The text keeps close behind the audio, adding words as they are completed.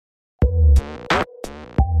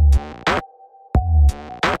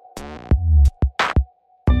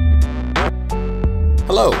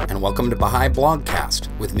Hello, and welcome to Baha'i Blogcast,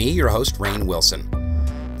 with me, your host, Rainn Wilson.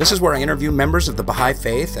 This is where I interview members of the Baha'i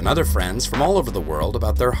Faith and other friends from all over the world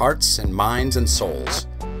about their hearts and minds and souls,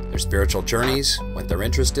 their spiritual journeys, what they're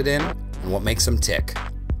interested in, and what makes them tick.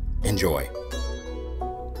 Enjoy.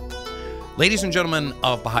 Ladies and gentlemen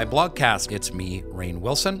of Baha'i Blogcast, it's me, Rainn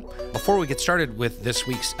Wilson. Before we get started with this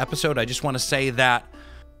week's episode, I just want to say that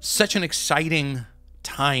such an exciting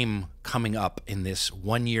time coming up in this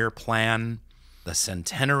one-year plan, the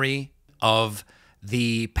centenary of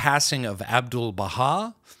the passing of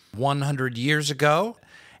Abdu'l-Baha 100 years ago.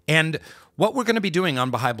 And what we're going to be doing on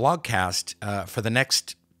Baha'i Blogcast for the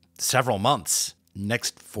next several months,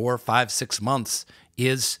 next 4, 5, 6 months,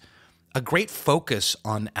 is a great focus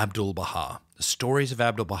on Abdu'l-Baha, the stories of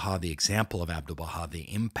Abdu'l-Baha, the example of Abdu'l-Baha,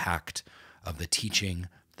 the impact of the teaching,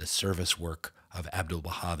 the service work of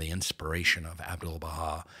Abdu'l-Baha, the inspiration of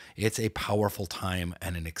Abdu'l-Baha. It's a powerful time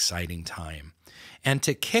and an exciting time. And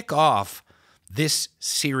to kick off this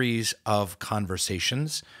series of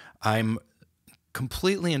conversations, I'm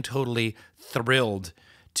completely and totally thrilled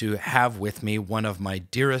to have with me one of my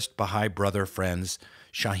dearest Baha'i brother friends,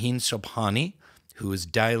 Shahin Sobhani, who is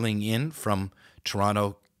dialing in from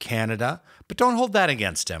Toronto, Canada. But don't hold that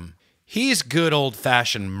against him. He's good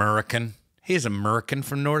old-fashioned American. He's American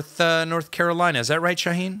from North Carolina. Is that right,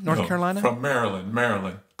 Shahin? North Carolina? From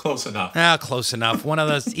Maryland. Close enough. Close enough. One of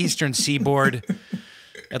those Eastern Seaboard,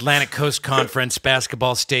 Atlantic Coast Conference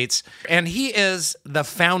basketball states. And he is the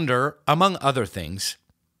founder, among other things,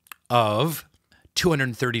 of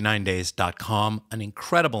 239days.com, an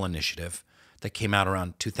incredible initiative that came out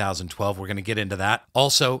around 2012. We're going to get into that.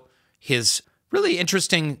 Also, his really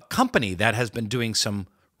interesting company that has been doing some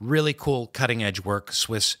really cool cutting-edge work,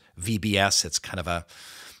 Swiss VBS. It's kind of a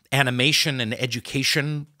animation and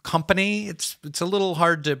education company. It's a little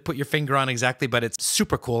hard to put your finger on exactly, but it's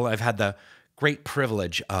super cool. I've had the great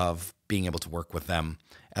privilege of being able to work with them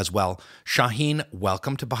as well. Shahin,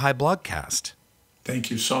 welcome to Baha'i Blogcast. Thank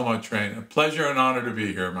you so much, Rainn. A pleasure and honor to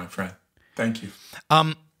be here, my friend. Thank you.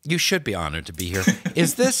 You should be honored to be here.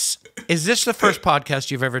 Is this the first podcast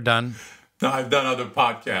you've ever done? No, I've done other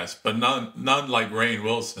podcasts, but none like Rainn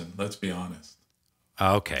Wilson. Let's be honest.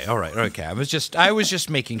 Okay, all right, okay. I was just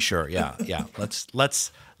making sure. Yeah.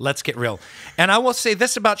 Let's get real. And I will say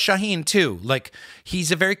this about Shahin too. Like,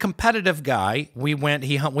 he's a very competitive guy. We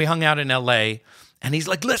hung out in L.A. and he's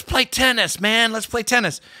like, "Let's play tennis, man. Let's play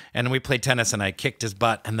tennis." And we played tennis, and I kicked his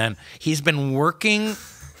butt. And then he's been working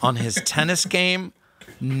on his tennis game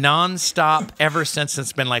nonstop ever since.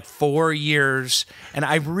 It's been like 4 years, and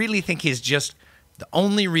I really think he's just the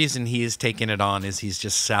only reason he is taking it on is he's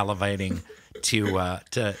just salivating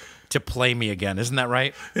to play me again. Isn't that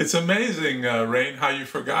right? It's amazing, Rainn, how you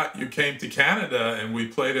forgot you came to Canada and we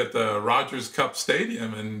played at the Rogers Cup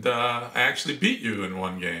Stadium, and I actually beat you in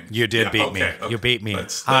one game. You did beat me. You beat me.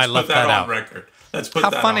 Let's I put left that out. on record. Let's put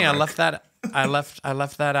how that funny on I record. left that. I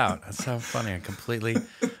left that out. That's so funny. I completely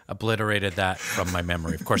obliterated that from my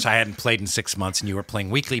memory. Of course, I hadn't played in 6 months, and you were playing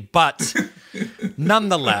weekly. But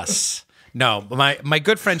nonetheless, no. My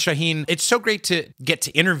good friend Shahin, it's so great to get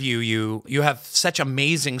to interview you. You have such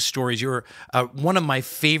amazing stories. You're one of my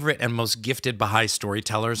favorite and most gifted Baha'i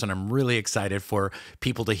storytellers, and I'm really excited for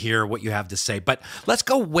people to hear what you have to say. But let's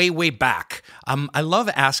go way, way back. I love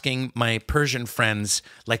asking my Persian friends,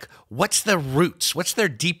 like, what's the roots? What's their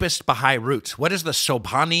deepest Baha'i roots? What is the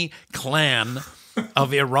Sobhani clan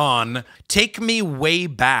of Iran? Take me way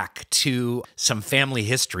back to some family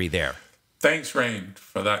history there. Thanks, Rainn,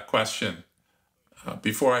 for that question.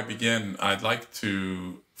 Before I begin, I'd like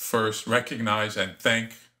to first recognize and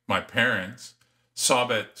thank my parents,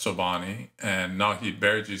 Sabet Sobhani and Nahid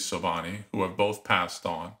Berji Sobhani, who have both passed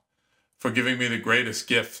on, for giving me the greatest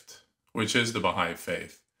gift, which is the Baha'i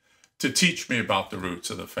Faith, to teach me about the roots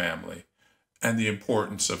of the family and the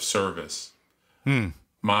importance of service.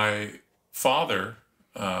 My father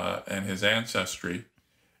and his ancestry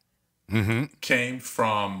came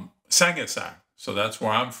from Sangassar. So that's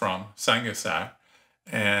where I'm from, Sangassar.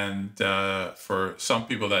 And for some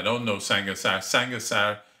people that don't know Sangassar,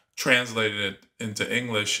 Sangassar translated into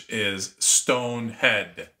English is stone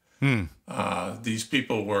head. These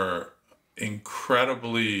people were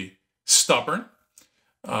incredibly stubborn.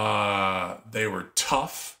 They were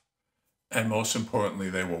tough. And most importantly,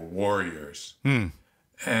 they were warriors.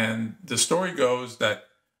 And the story goes that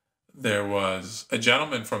there was a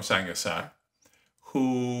gentleman from Sangassar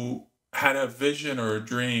who had a vision or a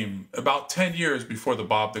dream about 10 years before the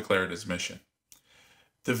Bab declared his mission.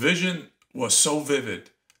 The vision was so vivid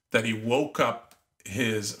that he woke up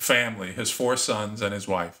his family, his 4 sons and his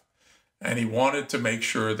wife, and he wanted to make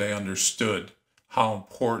sure they understood how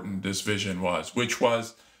important this vision was, which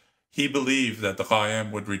was he believed that the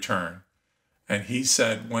Qayyim would return. And he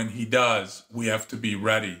said, when he does, we have to be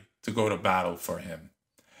ready to go to battle for him.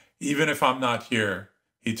 Even if I'm not here,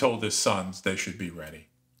 he told his sons they should be ready.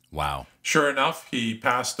 Wow. Sure enough, he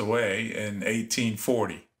passed away in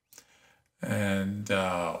 1840. And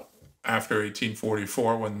after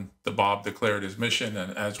 1844, when the Bab declared his mission,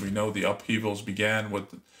 and as we know, the upheavals began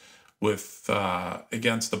with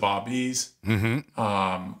against the Babis,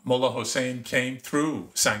 Mullah Hussein came through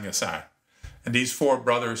Sangasar. And these four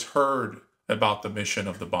brothers heard about the mission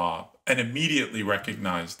of the Bab and immediately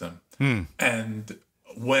recognized them and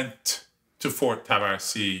went to Fort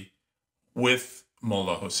Tabarsi with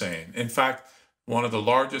Mullah Hussein. In fact, one of the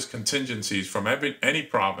largest contingencies from any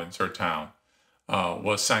province or town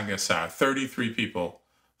was Sangasar. 33 people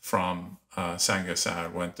from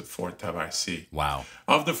Sangasar went to Fort Tabarsi. Wow.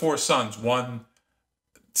 Of the four sons, one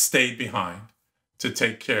stayed behind to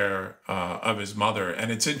take care of his mother.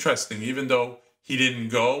 And it's interesting, even though he didn't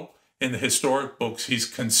go, in the historic books, he's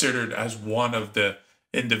considered as one of the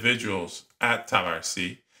individuals at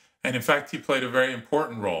Tabarsi. And in fact, he played a very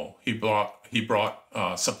important role. He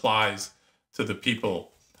brought supplies to the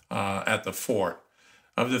people at the fort.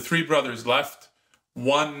 Of the three brothers left,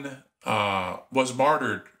 one was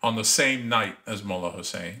martyred on the same night as Mullah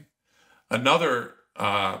Hussein. Another,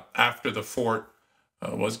 after the fort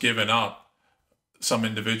was given up, some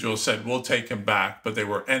individuals said, we'll take him back, but they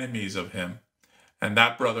were enemies of him. And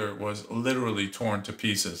that brother was literally torn to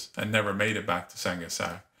pieces and never made it back to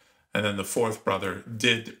Sangasar. And then the fourth brother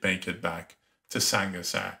did make it back to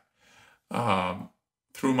Sangasar.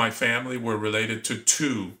 Through my family, we're related to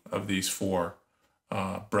two of these four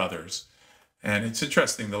brothers. And it's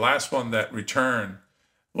interesting, the last one that returned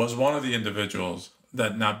was one of the individuals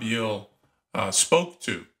that Nabil spoke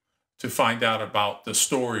to find out about the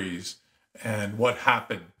stories and what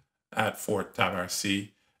happened at Fort Tabarsi.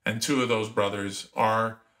 And two of those brothers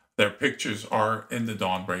their pictures are in the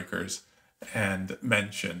Dawnbreakers and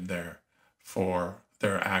mentioned there for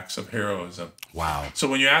their acts of heroism. Wow. So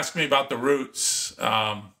when you ask me about the roots,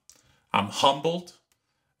 I'm humbled,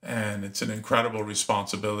 and it's an incredible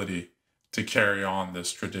responsibility to carry on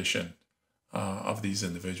this tradition of these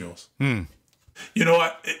individuals. You know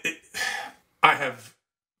what? I have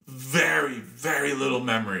very, very little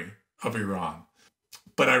memory of Iran,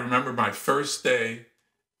 but I remember my first day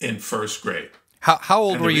in first grade. How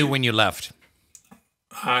old were you when you left?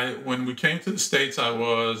 When we came to the States, I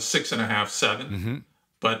was 6.5, 7.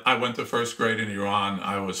 But I went to first grade in Iran.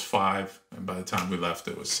 I was 5, and by the time we left,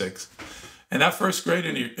 it was 6. And that first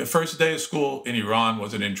day of school in Iran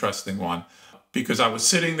was an interesting one because I was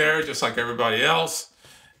sitting there just like everybody else.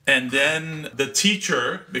 And then the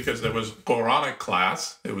teacher, because there was Quranic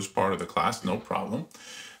class, it was part of the class, no problem,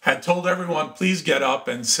 had told everyone, please get up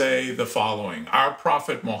and say the following. Our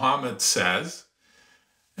Prophet Muhammad says,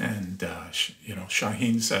 and,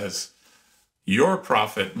 Shahin says, your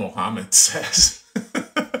Prophet Muhammad says.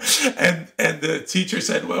 and the teacher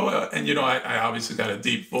said, well, and, I obviously got a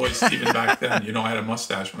deep voice even back then. I had a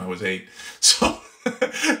mustache when I was 8. So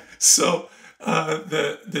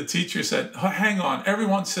the teacher said, oh, hang on,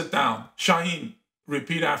 everyone sit down. Shahin,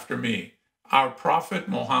 repeat after me. Our Prophet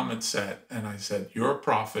Muhammad said, and I said, your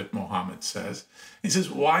Prophet Muhammad says. He says,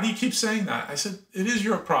 why do you keep saying that? I said, it is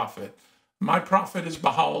your prophet. My prophet is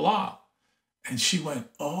Baha'u'llah. And she went,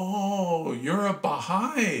 oh, you're a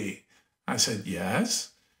Baha'i. I said,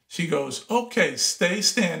 yes. She goes, okay, stay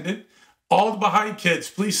standing. All the Baha'i kids,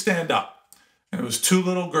 please stand up. And it was 2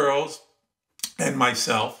 little girls and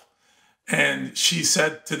myself. And she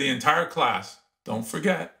said to the entire class, don't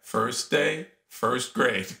forget, first day, first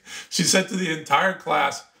grade. She said to the entire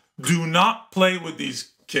class, do not play with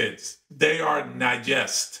these kids. They are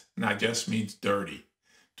najest. Najest means dirty.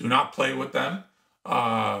 Do not play with them.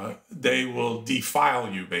 They will defile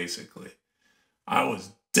you, basically. I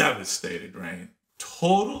was devastated, Rainn.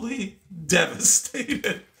 Totally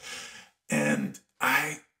devastated. And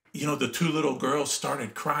the 2 little girls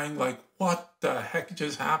started crying like, what the heck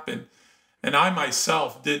just happened? And I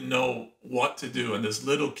myself didn't know what to do. And this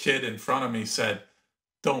little kid in front of me said,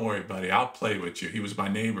 don't worry, buddy, I'll play with you. He was my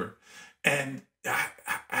neighbor. And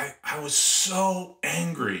I was so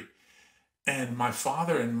angry. And my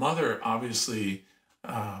father and mother obviously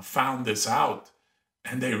found this out.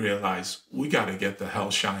 And they realized, we got to get the hell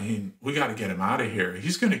Shahin. We got to get him out of here.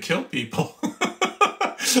 He's going to kill people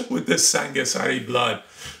with this Sangasari blood.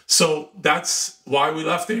 So that's why we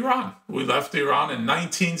left Iran. We left Iran in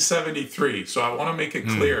 1973. So I want to make it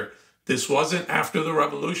clear, this wasn't after the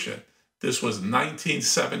revolution. This was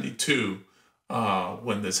 1972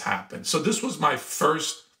 when this happened. So this was my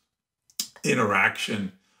first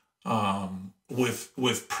interaction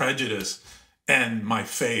with prejudice and my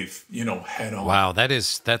faith, head on. Wow,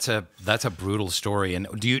 that's a brutal story. And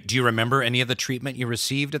do you remember any of the treatment you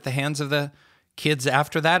received at the hands of the kids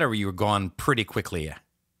after that, or were you gone pretty quickly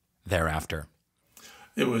thereafter?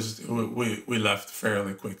 It was we left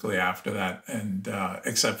fairly quickly after that, and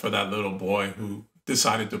except for that little boy who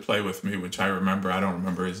decided to play with me, which I remember. I don't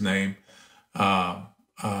remember his name. It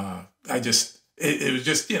was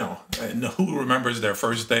just, who remembers their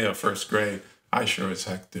first day of first grade? I sure as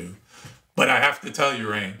heck do. But I have to tell you,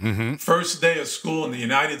 Rainn, first day of school in the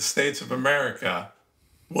United States of America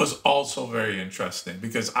was also very interesting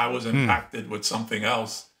because I was impacted with something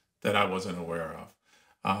else that I wasn't aware of.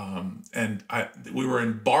 We were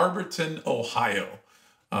in Barberton, Ohio,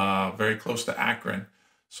 very close to Akron.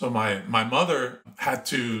 So my mother had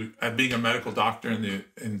to, being a medical doctor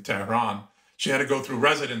in Tehran, she had to go through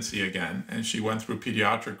residency again, and she went through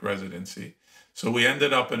pediatric residency. So we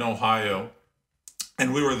ended up in Ohio,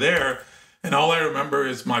 and we were there, and all I remember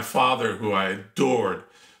is my father, who I adored,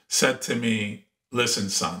 said to me, "Listen,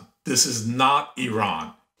 son, this is not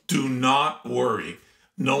Iran. Do not worry.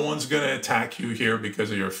 No one's going to attack you here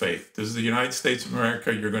because of your faith. This is the United States of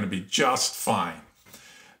America. You're going to be just fine."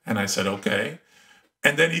 And I said, okay.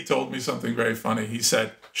 And then he told me something very funny. He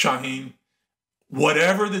said, "Shahin,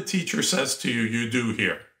 whatever the teacher says to you, you do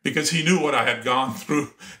here." Because he knew what I had gone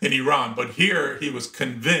through in Iran. But here he was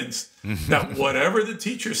convinced that whatever the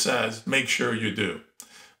teacher says, make sure you do.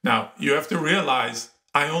 Now, you have to realize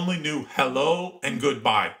I only knew hello and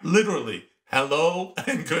goodbye. Literally, hello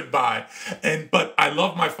and goodbye. But I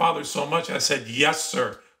love my father so much, I said, "Yes,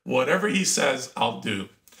 sir. Whatever he says, I'll do."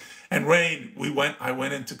 And Rainn, I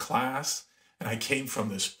went into class, and I came from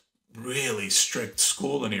this really strict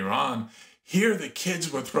school in Iran. Here, the kids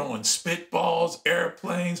were throwing spitballs,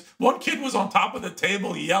 airplanes. One kid was on top of the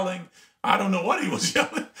table yelling. I don't know what he was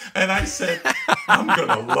yelling. And I said, "I'm going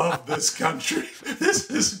to love this country. This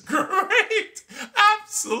is great.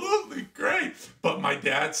 Absolutely great." But my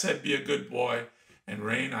dad said, "Be a good boy." And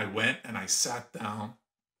Rainn, I went and I sat down.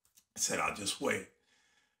 I said, "I'll just wait."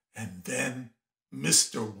 And then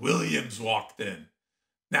Mr. Williams walked in.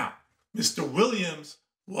 Now, Mr. Williams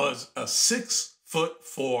was a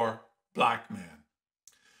 6'4" black man.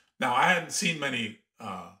 Now, I hadn't seen many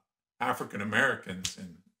African Americans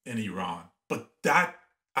in Iran, but that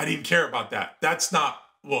I didn't care about that. That's not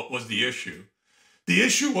what was the issue. The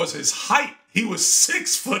issue was his height. He was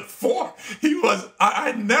 6'4".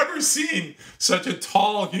 I'd never seen such a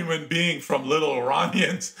tall human being from little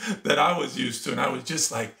Iranians that I was used to. And I was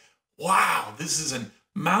just like, wow, this is a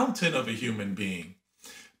mountain of a human being.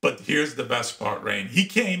 But here's the best part, Rainn. He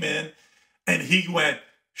came in and he went,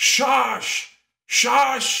 "Shosh,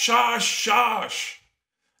 shosh, shosh, shosh."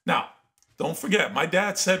 Now, don't forget, my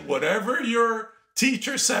dad said, whatever your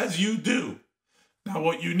teacher says, you do. Now,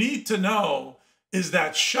 what you need to know is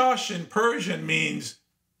that shosh in Persian means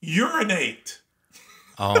urinate.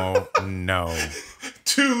 Oh, no.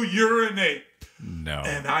 To urinate. No.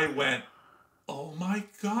 And I went, oh my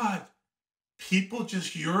God. People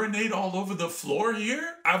just urinate all over the floor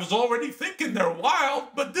here? I was already thinking they're wild,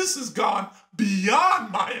 but this has gone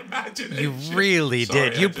beyond my imagination. You really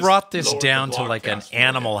did. You brought this down to like an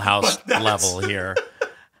Animal House level here.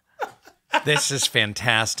 This is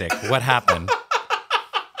fantastic. What happened?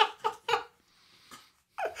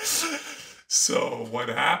 So what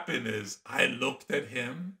happened is I looked at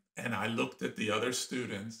him and I looked at the other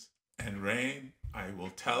students, and Rainn, I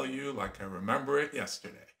will tell you like I remember it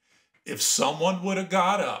yesterday. If someone would have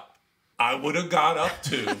got up, I would have got up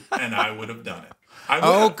too, and I would have done it.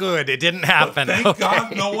 Oh, good. It didn't happen. But thank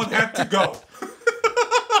God no one had to go.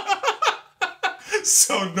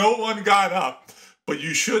 So no one got up. But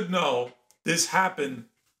you should know this happened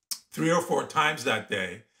 3 or 4 times that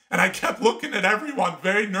day. And I kept looking at everyone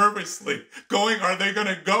very nervously, going, are they going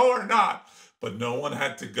to go or not? But no one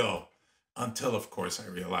had to go until, of course, I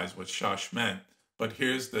realized what shosh meant. But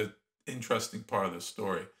here's the interesting part of the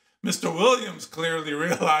story. Mr. Williams clearly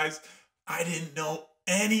realized I didn't know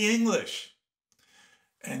any English.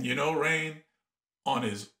 And you know, Rainn, on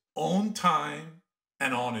his own time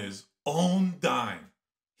and on his own dime,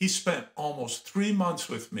 he spent almost 3 months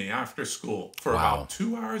with me after school for about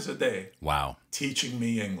 2 hours a day. Wow. Teaching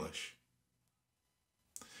me English.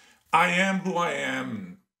 I am who I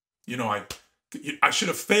am. You know, I should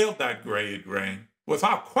have failed that grade, Rainn.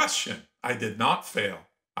 Without question, I did not fail.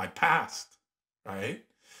 I passed, right?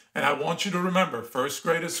 And I want you to remember, first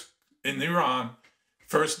grade in Iran,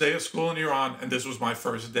 first day of school in Iran, and this was my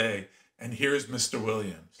first day. And here's Mr.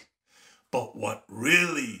 Williams. But what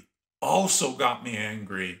really also got me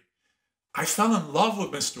angry, I fell in love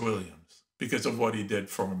with Mr. Williams because of what he did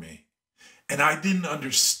for me. And I didn't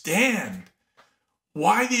understand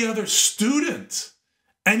why the other students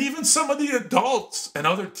and even some of the adults and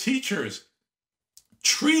other teachers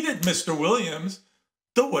treated Mr. Williams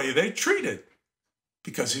the way they treated,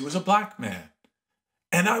 because he was a black man.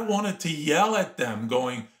 And I wanted to yell at them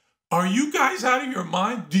going, are you guys out of your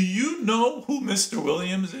mind? Do you know who Mr.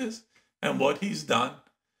 Williams is and what he's done?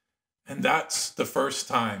 And that's the first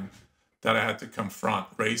time that I had to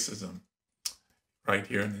confront racism right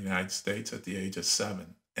here in the United States at the age of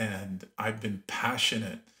 7. And I've been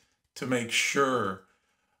passionate to make sure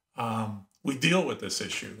we deal with this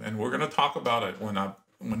issue. And we're going to talk about it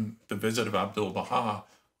when the visit of Abdu'l-Baha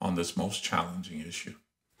on this most challenging issue.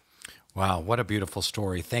 Wow, what a beautiful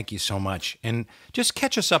story. Thank you so much. And just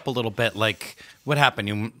catch us up a little bit, like what happened?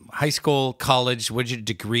 You high school, college, what did you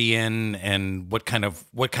degree in, and what kind of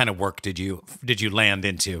work did you land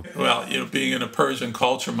into? Well, being in a Persian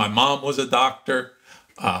culture, my mom was a doctor,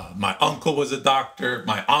 my uncle was a doctor,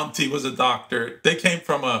 my auntie was a doctor. They came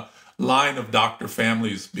from a line of doctor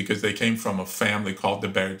families because they came from a family called the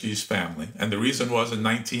Berjis family. And the reason was in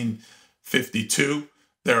 1952,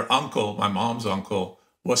 their uncle, my mom's uncle,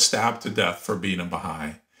 was stabbed to death for being a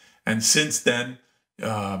Baha'i. And since then,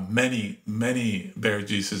 many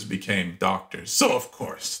Berjises became doctors. So, of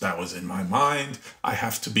course, that was in my mind. I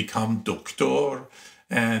have to become doctor.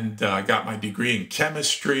 And I got my degree in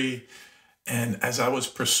chemistry. And as I was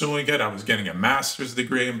pursuing it, I was getting a master's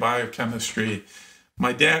degree in biochemistry.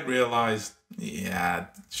 My dad realized, yeah,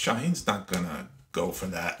 Shahin's not going to go for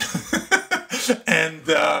that. And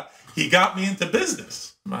he got me into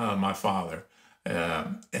business, my father.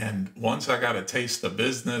 And once I got a taste of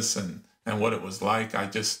business and what it was like, I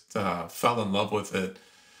just fell in love with it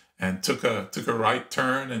and took a right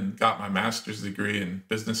turn and got my master's degree in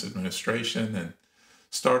business administration and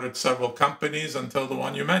started several companies until the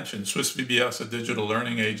one you mentioned, Swiss VBS, a digital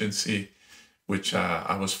learning agency, which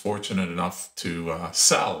I was fortunate enough to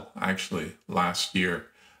sell actually last year.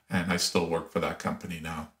 And I still work for that company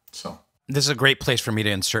now. So this is a great place for me to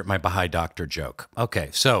insert my Baha'i doctor joke. Okay,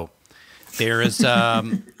 so there is a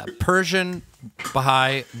Persian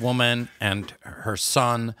Baha'i woman and her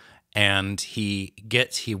son, and he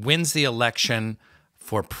wins the election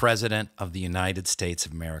for president of the United States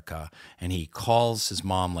of America. And he calls his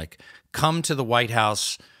mom, like, come to the White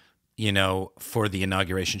House, for the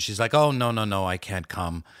inauguration. She's like, oh, no, I can't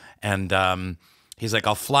come. And he's like,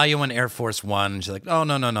 I'll fly you on Air Force One. She's like, oh,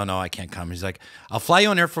 no, I can't come. He's like, I'll fly you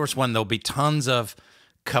on Air Force One. There'll be tons of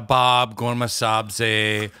kebab, gorma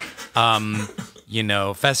sabze,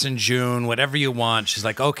 fesanjoon, whatever you want. She's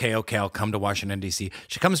like, okay, I'll come to Washington, D.C.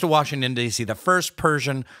 She comes to Washington, D.C. The first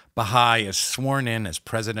Persian Baha'i is sworn in as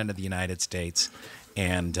president of the United States.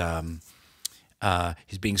 And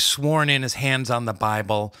he's being sworn in, his hands on the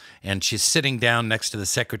Bible, and she's sitting down next to the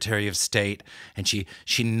Secretary of State, and she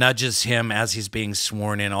nudges him as he's being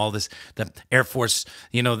sworn in. All this, the Air Force,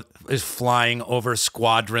 is flying over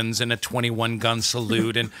squadrons in a 21-gun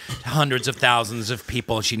salute, and hundreds of thousands of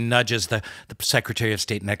people. She nudges the Secretary of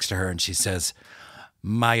State next to her, and she says,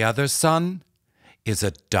 "My other son is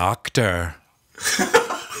a doctor."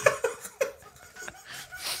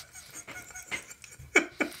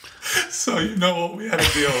 So you know what we had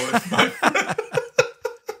to deal with, my friend.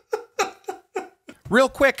 Real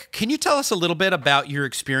quick, can you tell us a little bit about your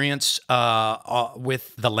experience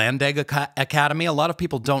with the Landig Academy? A lot of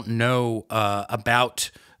people don't know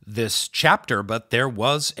about this chapter, but there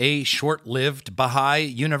was a short-lived Baha'i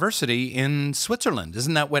university in Switzerland.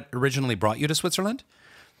 Isn't that what originally brought you to Switzerland?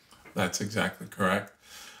 That's exactly correct.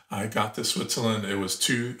 I got to Switzerland, it was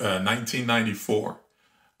 1994.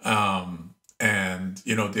 And,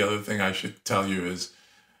 the other thing I should tell you is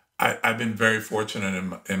I've been very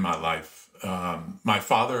fortunate in my life. My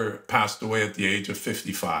father passed away at the age of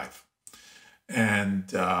 55.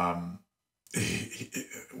 And I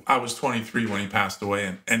was 23 when he passed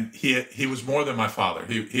away. And he was more than my father.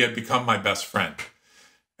 He had become my best friend.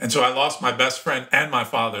 And so I lost my best friend and my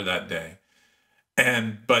father that day.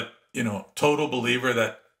 But total believer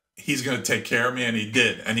that he's going to take care of me. And he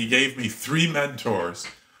did. And he gave me 3 mentors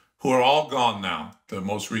who are all gone now, the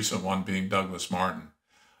most recent one being Douglas Martin.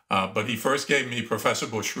 But he first gave me Professor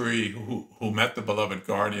Bouchri, who met the beloved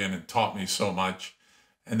guardian and taught me so much.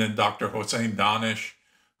 And then Dr. Hossein Danish,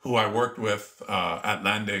 who I worked with at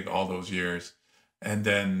Landig all those years. And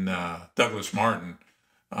then Douglas Martin,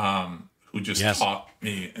 who just taught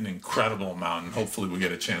me an incredible amount. And hopefully we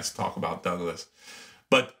get a chance to talk about Douglas.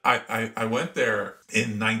 But I went there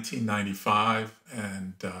in 1995,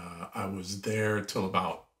 and I was there till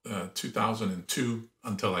about 2002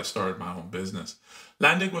 until I started my own business.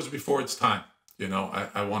 Landig was before its time.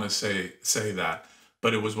 I want to say that.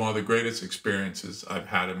 But it was one of the greatest experiences I've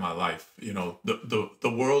had in my life. The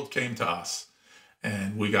world came to us,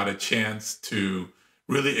 and we got a chance to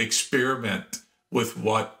really experiment with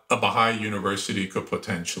what a Baha'i university could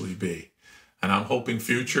potentially be. And I'm hoping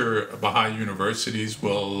future Baha'i universities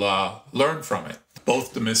will learn from it,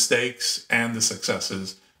 both the mistakes and the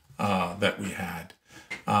successes that we had.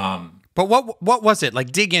 But what was it?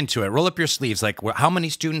 Like, dig into it. Roll up your sleeves. Like, how many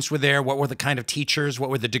students were there? What were the kind of teachers? What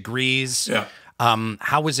were the degrees? Yeah.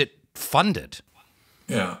 How was it funded?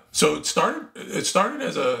 Yeah. So it started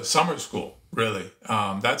as a summer school, really.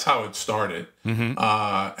 That's how it started. Mm-hmm.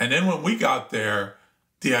 And then when we got there,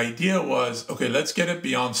 the idea was, okay, let's get it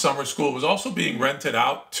beyond summer school. It was also being rented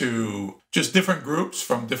out to just different groups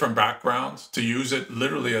from different backgrounds to use it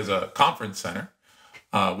literally as a conference center,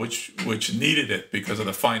 which needed it because of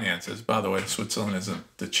the finances. By the way, Switzerland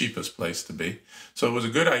isn't the cheapest place to be. So it was a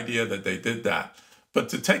good idea that they did that. But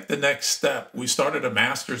to take the next step, we started a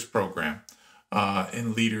master's program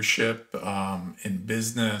in leadership, in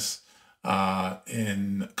business,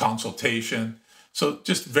 in consultation. So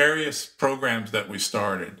just various programs that we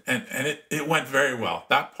started, and it went very well.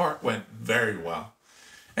 That part went very well.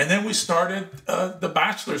 And then we started the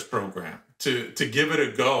bachelor's program to give it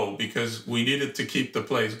a go, because we needed to keep the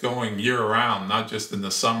place going year round, not just in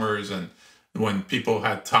the summers and when people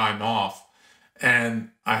had time off.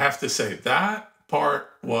 And I have to say that part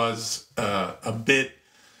was a bit,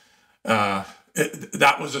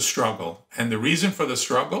 that was a struggle. And the reason for the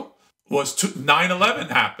struggle was 9/11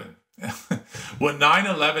 happened. When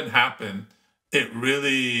 9/11 happened, it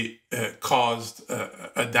really caused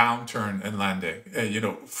a downturn in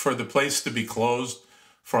Landig. For the place to be closed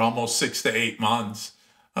for almost 6 to 8 months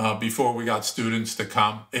before we got students to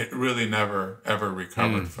come, it really never, ever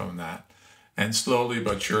recovered from that. And slowly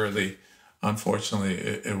but surely, unfortunately,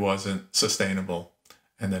 it wasn't sustainable.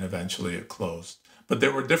 And then eventually it closed. But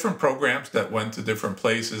there were different programs that went to different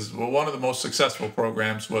places. Well, one of the most successful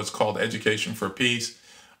programs was called Education for Peace,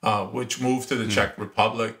 which moved to the Czech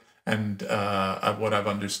Republic, and what I've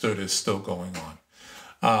understood is still going on.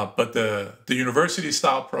 But the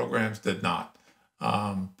university-style programs did not.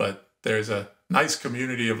 But there's a nice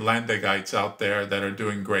community of Landigites out there that are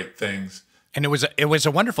doing great things. And it was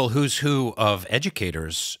a wonderful who's who of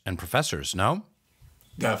educators and professors, no?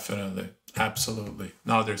 Definitely. Absolutely.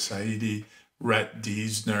 Nader Saidi, Rhett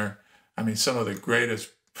Diesner. I mean, some of the greatest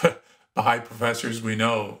Baha'i professors we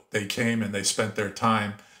know, they came and they spent their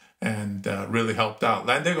time and really helped out.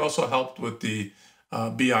 Landig also helped with the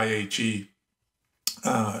BIHE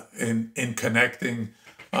in connecting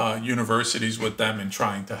universities with them and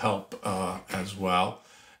trying to help as well.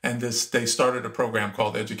 And they started a program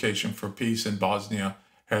called Education for Peace in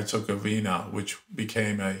Bosnia-Herzegovina, which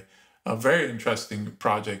became a very interesting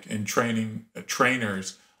project in training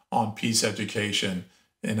trainers on peace education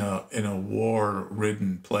in a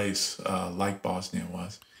war-ridden place like Bosnia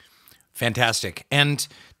was. Fantastic. And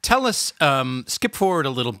tell us, skip forward a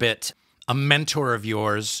little bit, a mentor of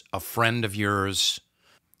yours, a friend of yours,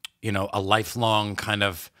 a lifelong kind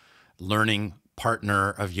of learning partner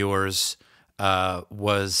of yours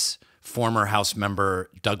was former House member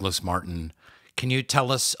Douglas Martin. Can you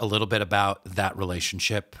tell us a little bit about that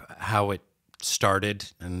relationship, how it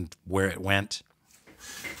started and where it went?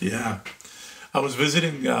 Yeah. I was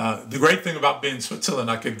visiting, the great thing about being in Switzerland,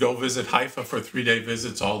 I could go visit Haifa for 3-day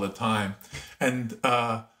visits all the time. And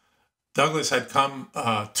Douglas had come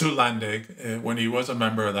to Landig when he was a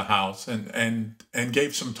member of the House and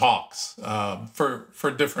gave some talks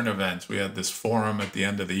for different events. We had this forum at the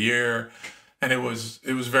end of the year, and it was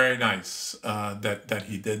very nice that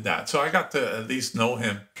he did that. So I got to at least know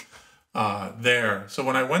him there. So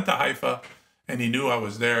when I went to Haifa and he knew I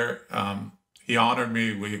was there, he honored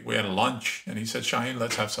me. We had a lunch, and he said, "Shahin,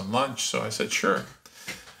 let's have some lunch." So I said, "Sure."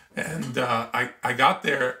 And I got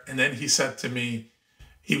there, and then he said to me,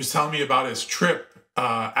 he was telling me about his trip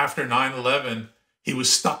after 9/11. He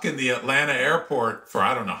was stuck in the Atlanta airport for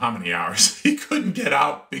I don't know how many hours. He couldn't get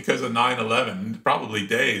out because of 9/11, probably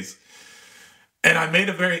days. And I made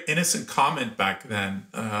a very innocent comment back then.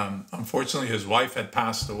 Unfortunately, his wife had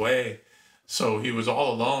passed away, so he was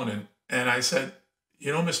all alone. And I said,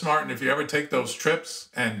 Miss Martin, if you ever take those trips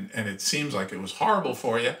and it seems like it was horrible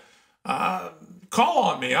for you, call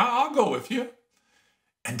on me. I'll go with you.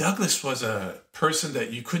 And Douglas was a person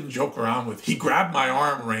that you couldn't joke around with. He grabbed my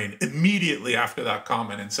arm, Rainn, immediately after that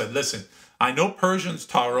comment and said, "Listen, I know Persians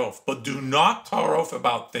tarof, but do not tarof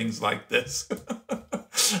about things like this."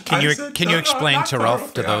 Can you explain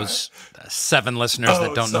tarof to those 7 listeners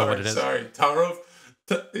that don't know what it is? Sorry, tarof.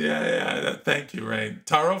 Thank you, Rainn.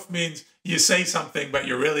 Tarof means you say something, but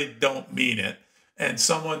you really don't mean it. and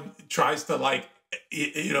someone tries to like,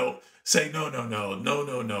 say no, no, no, no,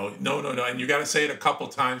 no, no, no, no, no, and you got to say it a couple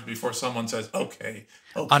times before someone says okay.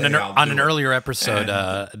 On an earlier episode,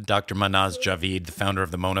 Dr. Manaz Javid, the founder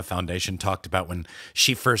of the Mona Foundation, talked about when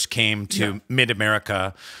she first came to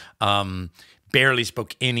Mid-America, barely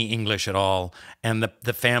spoke any English at all, and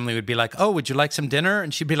the family would be like, "Oh, would you like some dinner?"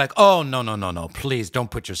 And she'd be like, "Oh, no, no, no, no, please don't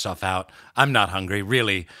put yourself out. I'm not hungry,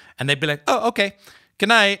 really." And they'd be like, "Oh, okay, good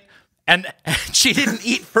night." And she didn't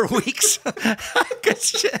eat for weeks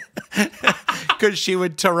because she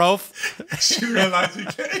would tarof. She realized you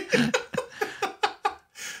can't.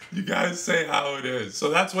 You guys say how it is. So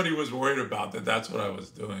that's what he was worried about, that's what I was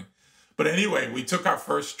doing. But anyway, we took our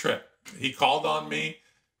first trip. He called on me.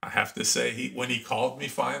 I have to say, when he called me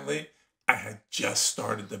finally, I had just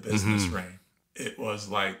started the business, Rainn. It was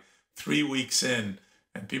like 3 weeks in,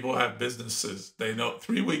 and people have businesses. They know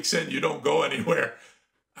 3 weeks in, you don't go anywhere.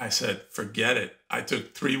 I said, forget it. I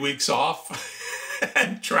took 3 weeks off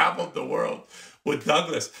and traveled the world with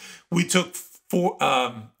Douglas. We took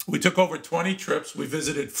over 20 trips. We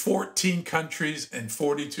visited 14 countries and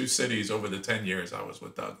 42 cities over the 10 years I was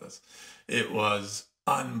with Douglas. It was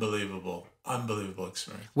unbelievable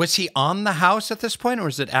experience. Was he on the house at this point, or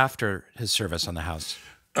was it after his service on the house?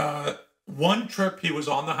 One trip he was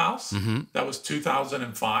on the house. That was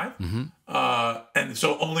 2005. And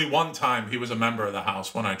so only one time he was a member of the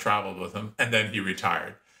house when I traveled with him, and then he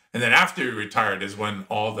retired. And then after he retired is when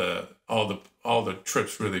all the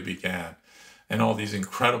trips really began. And all these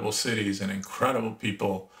incredible cities and incredible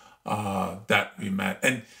people that we met.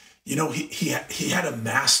 And, he had a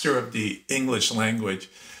master of the English language.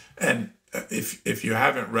 And if you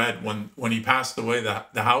haven't read, when he passed away,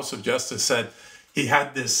 the House of Justice said he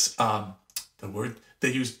had this,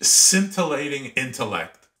 they used scintillating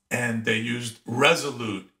intellect, and they used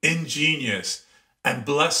resolute, ingenious, and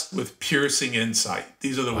blessed with piercing insight.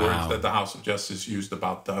 These are the words that the House of Justice used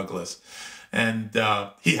about Douglas. And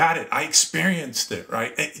he had it. I experienced it,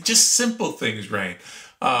 right? And just simple things, Rainn.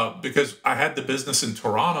 Because I had the business in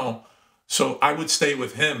Toronto, so I would stay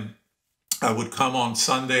with him. I would come on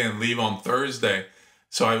Sunday and leave on Thursday.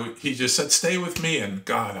 So he just said, stay with me. And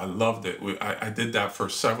God, I loved it. I did that for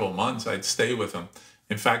several months. I'd stay with him.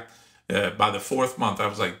 In fact, by the 4th month, I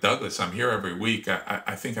was like, Douglas, I'm here every week.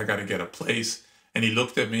 I think I got to get a place. And he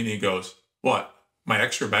looked at me and he goes, what? My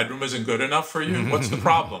extra bedroom isn't good enough for you? What's the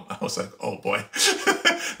problem? I was like, oh boy.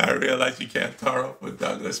 I realized you can't tar up with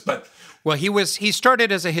Douglas. But well, he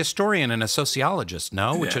started as a historian and a sociologist,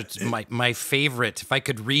 no? Which is my favorite. If I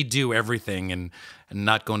could redo everything and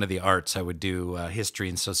not go into the arts, I would do history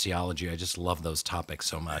and sociology. I just love those topics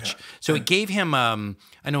so much. Yeah. So it gave him, I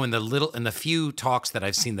know in the few talks that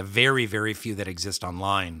I've seen, the very, very few that exist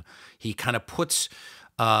online, he kind of puts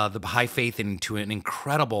the Baha'i Faith into an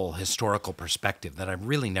incredible historical perspective that I've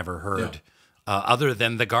really never heard other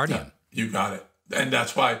than The Guardian. Yeah, you got it. And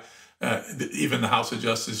that's why even the House of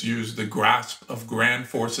Justice used the grasp of grand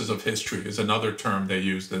forces of history is another term they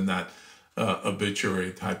used in that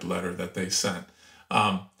obituary type letter that they sent.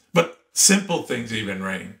 But simple things even,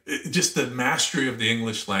 Rainn, just the mastery of the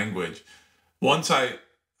English language. Once I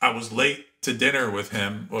was late to dinner with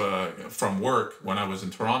him from work when I was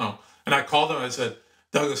in Toronto, and I called him and I said,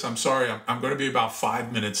 Douglas, I'm sorry, I'm going to be about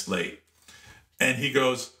 5 minutes late. And he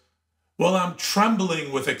goes, well, I'm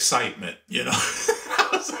trembling with excitement, I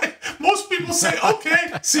was like, most people say,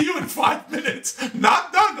 okay, see you in 5 minutes,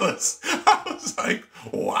 not Douglas. I was like,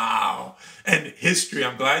 wow. And history,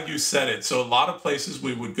 I'm glad you said it. So a lot of places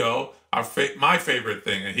we would go, my favorite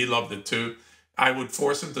thing, and he loved it too, I would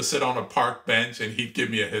force him to sit on a park bench and he'd give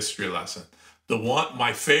me a history lesson.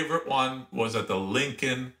 My favorite one was at the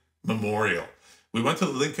Lincoln Memorial. We went to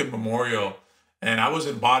the Lincoln Memorial, and I was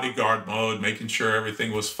in bodyguard mode, making sure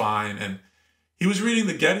everything was fine. And he was reading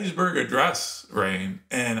the Gettysburg Address, Rainn,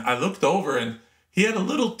 and I looked over, and he had a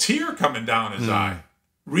little tear coming down his eye,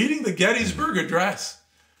 reading the Gettysburg Address.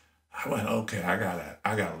 I went, okay, I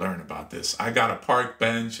gotta learn about this. I got a park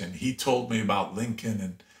bench, and he told me about Lincoln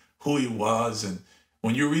and who he was. And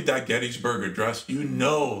when you read that Gettysburg Address, you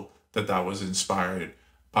know that was inspired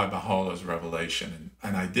by Baha'u'llah's revelation.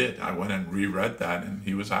 And I did. I went and reread that, and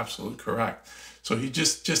he was absolutely correct. So he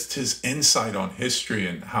just his insight on history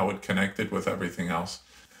and how it connected with everything else.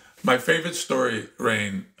 My favorite story,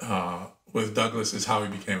 Rainn, with Douglas is how he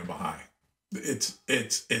became a Baha'i.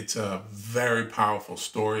 It's a very powerful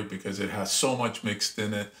story because it has so much mixed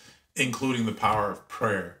in it, including the power of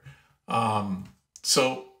prayer.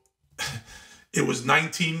 So it was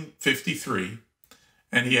 1953,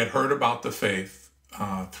 and he had heard about the faith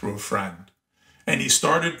through a friend. And he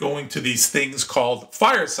started going to these things called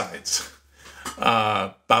firesides.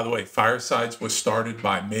 By the way, Firesides was started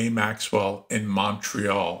by Mae Maxwell in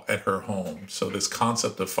Montreal at her home. So this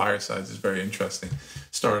concept of Firesides is very interesting.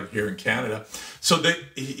 Started here in Canada. So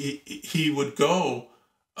he would go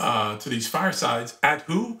to these firesides at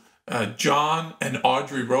who? John and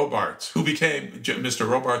Audrey Robarts, who became, Mr.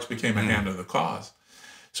 Robarts became a hand of the cause.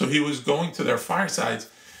 So he was going to their firesides,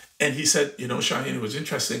 and he said, you know, Shahin, it was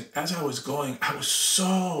interesting. As I was going, I was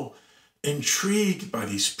so intrigued by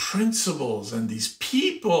these principles and these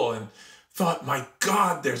people, and thought, my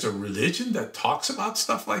God, there's a religion that talks about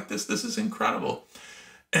stuff like this. This is incredible.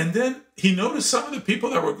 And then he noticed some of the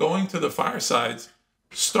people that were going to the firesides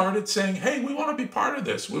started saying, hey, we want to be part of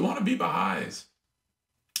this. We want to be Baha'is.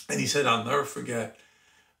 And he said, I'll never forget,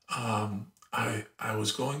 I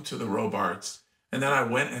was going to the Robarts, and then I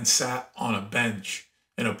went and sat on a bench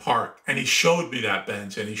in a park, and he showed me that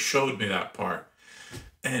bench, and he showed me that park.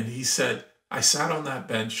 And he said, I sat on that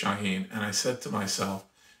bench, Shahin, and I said to myself,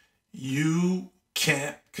 you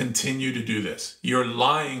can't continue to do this. You're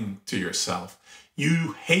lying to yourself.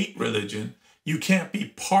 You hate religion. You can't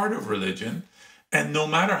be part of religion. And no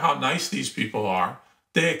matter how nice these people are,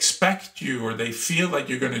 they expect you, or they feel like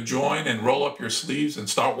you're going to join and roll up your sleeves and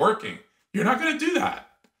start working. You're not going to do that.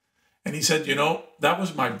 And he said, you know, that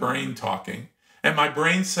was my brain talking. And my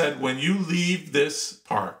brain said, when you leave this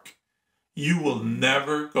park, you will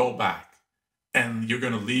never go back, and you're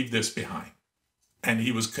going to leave this behind. And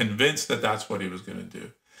he was convinced that that's what he was going to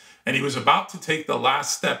do. And he was about to take the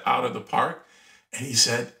last step out of the park. And he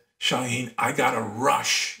said, Shahin, I got a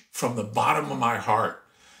rush from the bottom of my heart,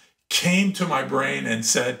 came to my brain and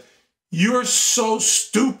said, you're so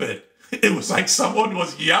stupid. It was like someone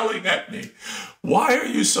was yelling at me. Why are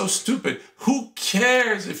you so stupid? Who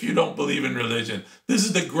cares if you don't believe in religion? This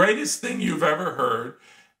is the greatest thing you've ever heard.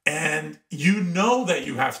 And you know that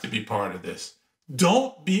you have to be part of this.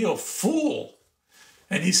 Don't be a fool.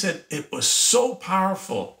 And he said, it was so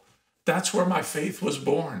powerful. That's where my faith was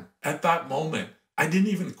born at that moment. I didn't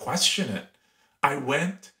even question it. I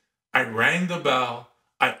went, I rang the bell,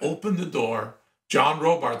 I opened the door. John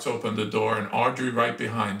Robarts opened the door, and Audrey right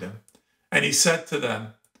behind him. And he said to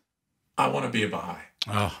them, I want to be a Baha'i.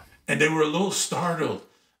 Oh. And they were a little startled.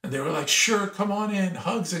 And they were like, sure, come on in,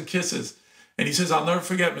 hugs and kisses. And he says, I'll never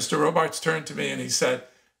forget, Mr. Robarts turned to me and he said,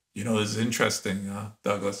 you know, this is interesting,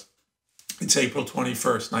 Douglas. It's April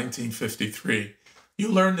 21st, 1953. You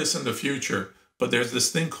learn this in the future, but there's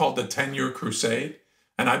this thing called the 10-Year Crusade.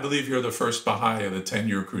 And I believe you're the first Baha'i of the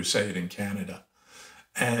 10-Year Crusade in Canada.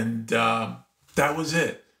 And that was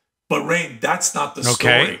it. But Rainn, that's not the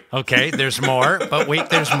story. Okay, there's more. But wait,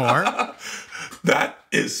 there's more. That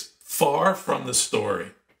is far from the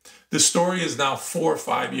story. The story is now 4 or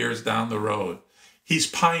 5 years down the road. He's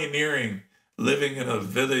pioneering, living in a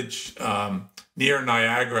village near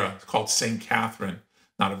Niagara called St. Catherine.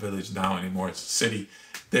 Not a village now anymore, it's a city.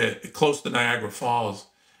 Close to Niagara Falls.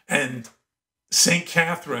 And St.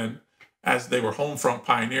 Catherine, as they were home front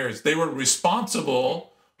pioneers, they were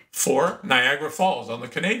responsible for Niagara Falls on the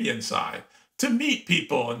Canadian side, to meet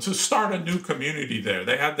people and to start a new community there.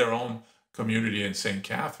 They had their own community in St.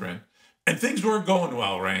 Catherine. And things weren't going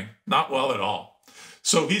well, Rainn. Not well at all.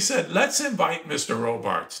 So he said, let's invite Mr.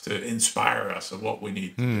 Robarts to inspire us of what we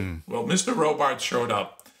need to do. Well, Mr. Robarts showed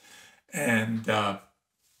up, and I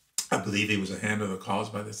believe he was a hand of the cause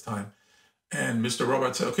by this time. And Mr.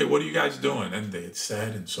 Robarts said, okay, what are you guys doing? And they had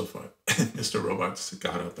said, and so forth. And Mr. Robarts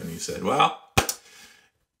got up and he said, well,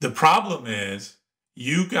 the problem is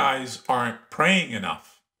you guys aren't praying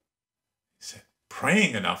enough. He said,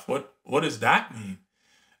 praying enough? What does that mean?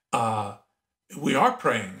 We are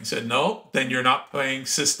praying. He said, no, then you're not praying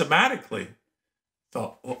systematically. I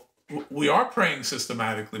thought, well, we are praying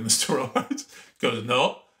systematically, Mr. Robarts. He goes,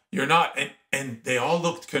 no, you're not. And they all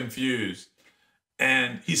looked confused.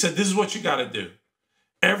 And he said, this is what you got to do.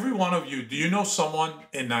 Every one of you, do you know someone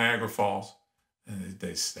in Niagara Falls? And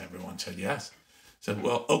everyone said yes. He said,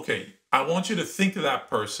 well, okay, I want you to think of that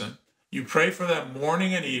person. You pray for them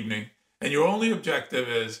morning and evening. And your only objective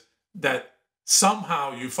is that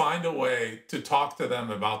somehow you find a way to talk to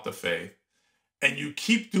them about the faith. And you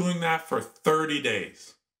keep doing that for 30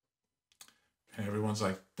 days. And everyone's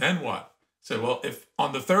like, then what? I said, well, if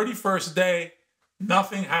on the 31st day,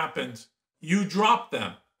 nothing happens, you drop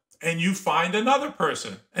them and you find another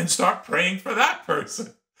person and start praying for that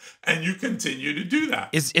person. And you continue to do that.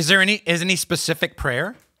 Is there any specific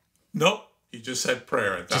prayer? Nope. He just said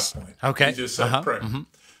prayer at that point. Okay. He just said prayer. Mm-hmm.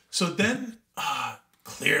 So then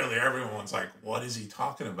clearly everyone's like, what is he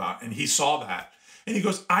talking about? And he saw that. And he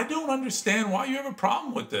goes, I don't understand why you have a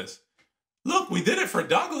problem with this. Look, we did it for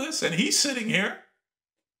Douglas and he's sitting here.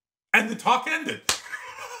 And the talk ended.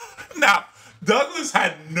 Now, Douglas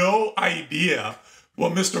had no idea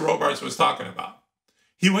what Mr. Robards was talking about.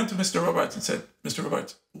 He went to Mr. Robards and said, Mr.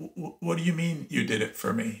 Robards, what do you mean you did it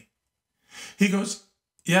for me? He goes,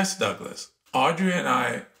 yes, Douglas. Audrey and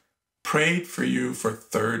I prayed for you for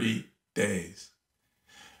 30 days.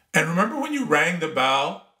 And remember when you rang the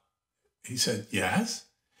bell? He said, yes.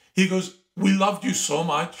 He goes, we loved you so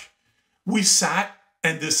much. We sat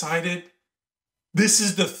and decided this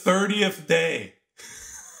is the 30th day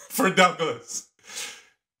for Douglas.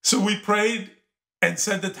 So we prayed and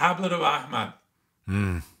said the Tablet of Ahmad.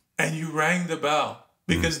 And you rang the bell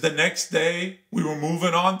because the next day we were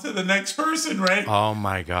moving on to the next person, right? Oh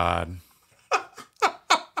my God.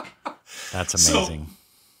 That's amazing. So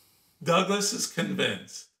Douglas is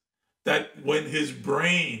convinced that when his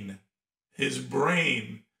brain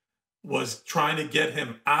was trying to get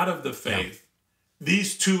him out of the faith,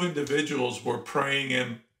 these two individuals were praying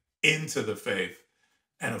him into the faith.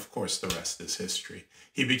 And of course, the rest is history.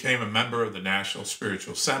 He became a member of the National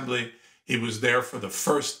Spiritual Assembly. He was there for the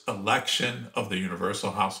first election of the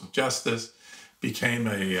Universal House of Justice, became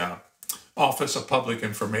a Office of Public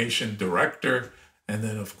Information Director, and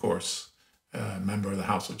then, of course, a member of the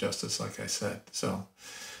House of Justice, like I said. So,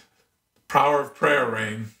 power of prayer,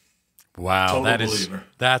 Rainn. Wow, Total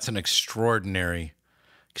that's an extraordinary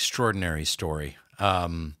story,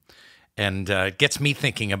 and gets me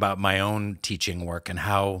thinking about my own teaching work and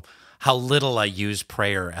how little I use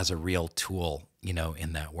prayer as a real tool,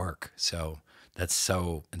 in that work. So that's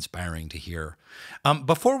so inspiring to hear.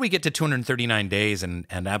 Before we get to 239 days and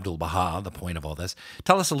Abdu'l-Baha, the point of all this,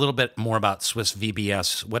 tell us a little bit more about Swiss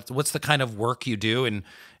VBS. What's the kind of work you do, and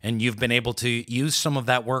you've been able to use some of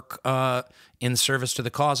that work in service to the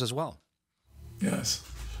cause as well. Yes.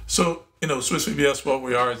 So, Swiss VBS, what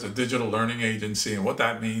we are is a digital learning agency. And what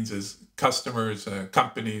that means is customers,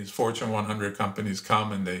 companies, Fortune 100 companies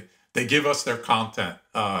come and they give us their content.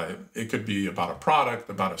 It could be about a product,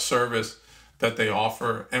 about a service that they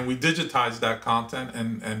offer. And we digitize that content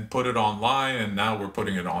and put it online. And now we're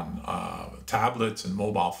putting it on tablets and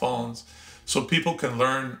mobile phones so people can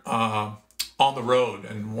learn on the road.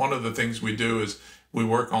 And one of the things we do is we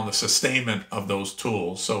work on the sustainment of those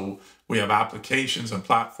tools. So we have applications and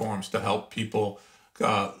platforms to help people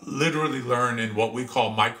literally learn in what we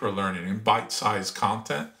call micro-learning, in bite-sized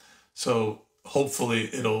content. So hopefully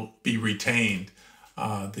it'll be retained.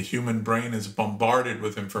 The human brain is bombarded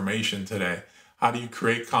with information today. How do you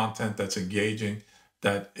create content that's engaging,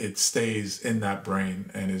 that it stays in that brain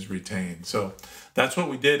and is retained? So that's what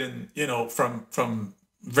we did. And, from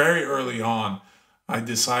very early on, I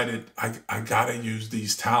decided I got to use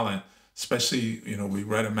these talent. Especially, we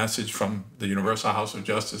read a message from the Universal House of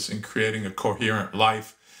Justice in creating a coherent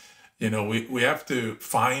life. We have to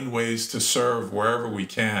find ways to serve wherever we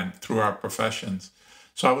can through our professions.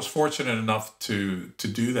 So I was fortunate enough to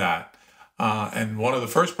do that. And one of the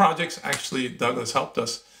first projects, actually, Douglas helped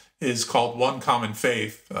us, is called One Common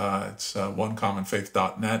Faith. It's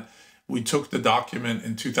onecommonfaith.net. We took the document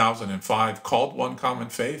in 2005 called One Common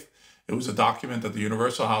Faith. It was a document that the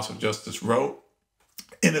Universal House of Justice wrote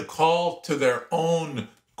in a call to their own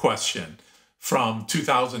question from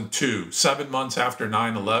 2002, 7 months after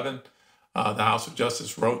 9/11. The House of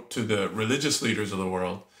Justice wrote to the religious leaders of the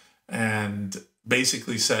world and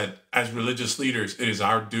basically said, as religious leaders, it is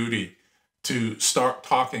our duty to start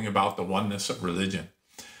talking about the oneness of religion.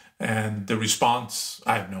 And the response,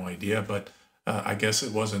 I have no idea, but I guess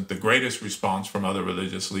it wasn't the greatest response from other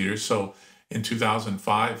religious leaders. So in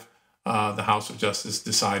 2005, the House of Justice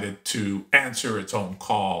decided to answer its own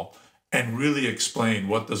call and really explain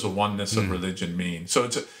what does a oneness of religion mean. So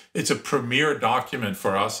it's a premier document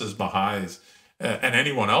for us as Baha'is, and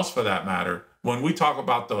anyone else for that matter. When we talk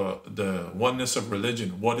about the oneness of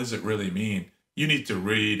religion, what does it really mean? You need to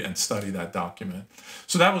read and study that document.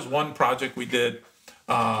 So that was one project we did.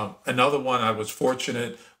 Another one I was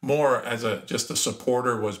fortunate, more as just a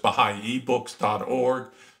supporter, was Baha'iBooks.org.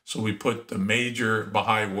 So we put the major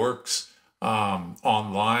Baha'i works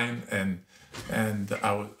online, and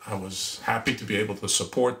I was happy to be able to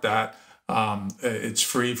support that. It's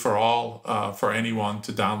free for all, for anyone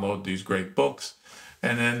to download these great books.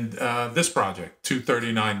 And then this project,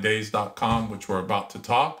 239days.com, which we're about to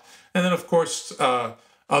talk. And then, of course,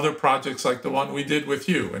 other projects like the one we did with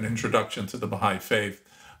you, an introduction to the Baha'i Faith,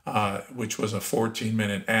 which was a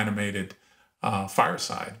 14-minute animated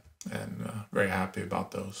fireside. And very happy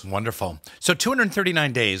about those. Wonderful. So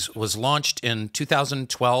 239 Days was launched in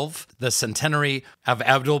 2012, the centenary of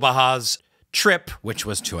Abdu'l-Baha's trip, which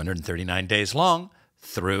was 239 days long,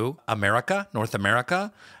 through America, North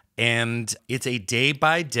America. And it's a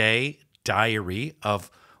day-by-day diary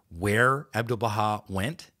of where Abdu'l-Baha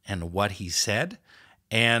went and what he said,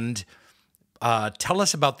 and tell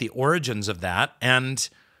us about the origins of that and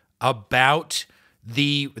about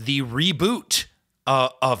the reboot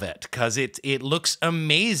of it, because it looks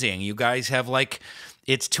amazing. You guys have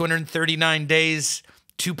it's 239 days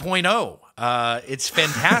 2.0. It's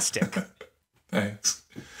fantastic. Thanks.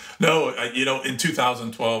 No, in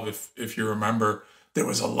 2012, if you remember, there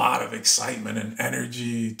was a lot of excitement and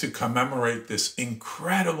energy to commemorate this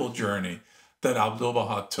incredible journey that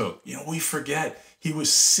Abdu'l-Baha took. We forget he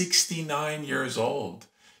was 69 years old.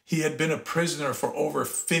 He had been a prisoner for over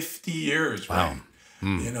 50 years, right?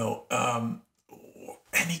 Wow.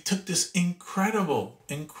 And he took this incredible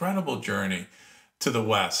journey to the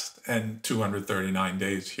West and 239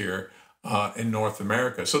 days here in North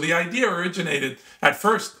America. So the idea originated, at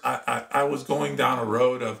first, I was going down a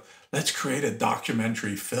road of, let's create a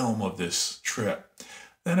documentary film of this trip.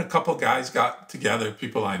 Then a couple guys got together,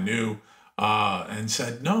 people I knew, and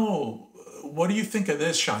said, no, what do you think of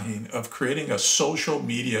this, Shahin, of creating a social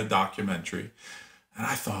media documentary? And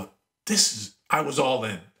I thought, I was all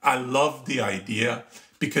in. I loved the idea,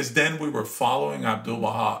 because then we were following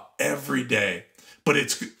Abdu'l-Baha every day. But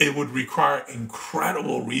it would require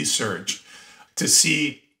incredible research to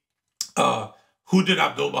see who did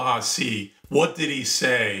Abdu'l-Baha see, what did he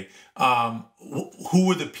say, who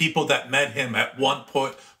were the people that met him at what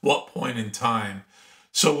point in time.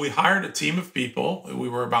 So we hired a team of people. We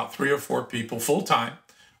were about 3 or 4 people full-time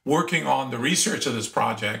working on the research of this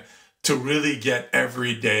project to really get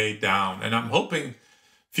every day down. And I'm hoping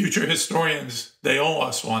future historians, they owe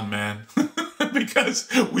us one, man, because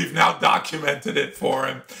we've now documented it for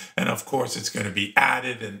him. And of course, it's going to be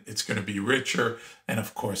added and it's going to be richer. And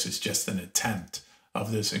of course, it's just an attempt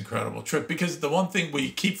of this incredible trip. Because the one thing we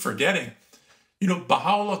keep forgetting,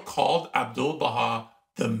 Baha'u'llah called Abdu'l-Baha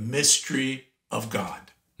the mystery of God.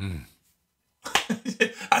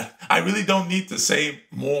 I really don't need to say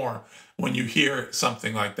more when you hear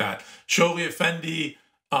something like that. Shogi Effendi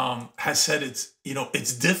has said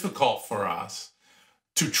it's difficult for us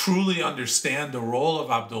to truly understand the role of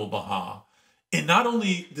Abdu'l-Baha in not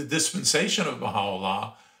only the dispensation of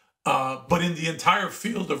Baha'u'llah, but in the entire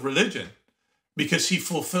field of religion, because he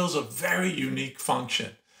fulfills a very unique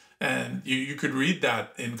function. And you could read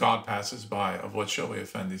that in God Passes By of what Shogi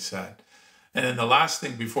Effendi said. And then the last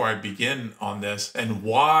thing before I begin on this, and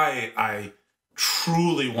why I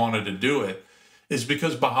truly wanted to do it, is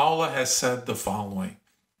because Baha'u'llah has said the following.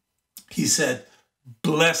 He said,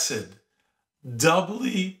 blessed,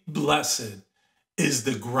 doubly blessed is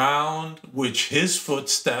the ground which his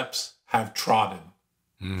footsteps have trodden.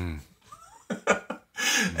 And,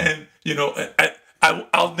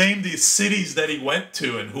 I'll name these cities that he went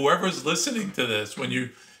to, and whoever's listening to this,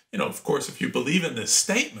 when of course, if you believe in this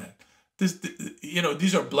statement,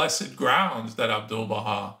 these are blessed grounds that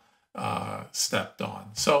Abdu'l-Baha stepped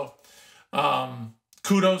on. So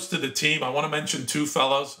kudos to the team. I want to mention 2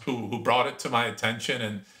 fellows who brought it to my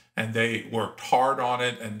attention, and they worked hard on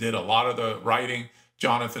it and did a lot of the writing.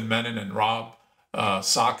 Jonathan Menon and Rob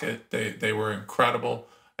Sockett, they were incredible,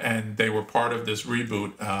 and they were part of this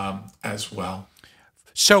reboot as well.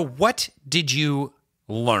 So what did you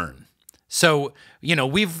learn? So,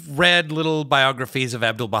 we've read little biographies of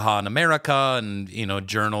Abdu'l-Baha in America and,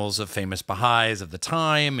 journals of famous Baha'is of the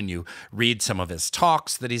time, and you read some of his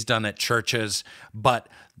talks that he's done at churches. But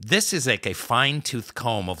this is like a fine-tooth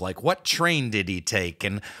comb of what train did he take,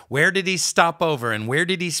 and where did he stop over, and where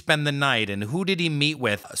did he spend the night, and who did he meet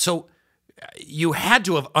with? So you had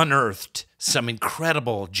to have unearthed some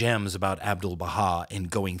incredible gems about Abdu'l-Baha in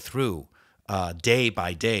going through day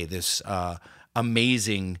by day this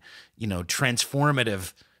amazing,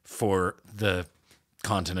 transformative for the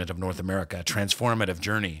continent of North America, transformative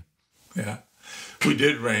journey. Yeah, we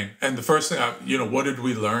did, Rainn. And the first thing, what did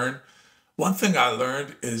we learn? One thing I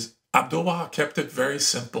learned is Abdu'l-Baha kept it very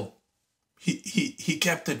simple. He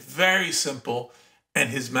kept it very simple, and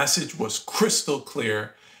his message was crystal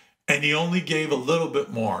clear, and he only gave a little bit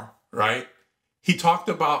more, right? He talked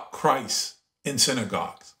about Christ in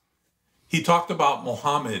synagogues. He talked about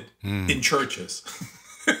Muhammad in churches.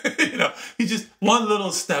 He just one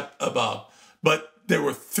little step above. But there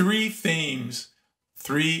were 3 themes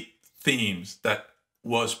that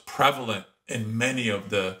was prevalent in many of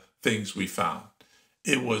the things we found.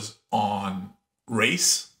 It was on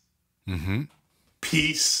race,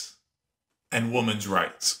 peace, and women's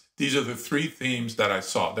rights. These are the 3 themes that I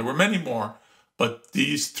saw. There were many more, but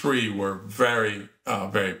these 3 were very,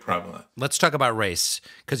 very prevalent. Let's talk about race,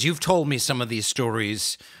 because you've told me some of these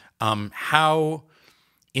stories, how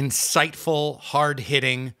insightful,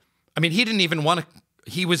 hard-hitting. I mean, he didn't even want to,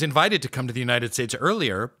 he was invited to come to the United States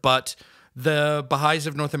earlier, but the Baha'is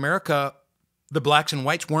of North America, the blacks and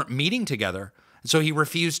whites, weren't meeting together. So he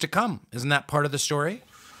refused to come. Isn't that part of the story?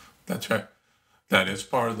 That's right. That is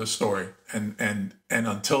part of the story. And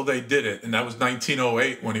until they did it, and that was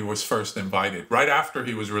 1908 when he was first invited. Right after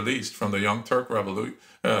he was released from the Young Turk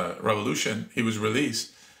Revolution, he was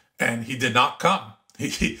released, and he did not come.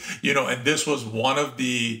 And this was one of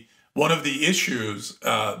the issues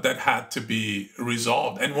that had to be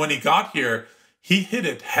resolved. And when he got here, he hit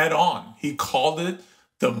it head on. He called it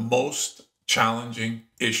the most challenging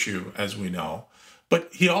issue, as we know. But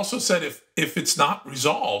he also said if it's not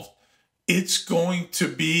resolved, it's going to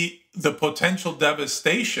be the potential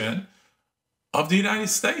devastation of the United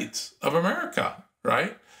States of America,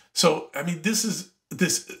 right? So, I mean,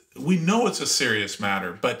 we know it's a serious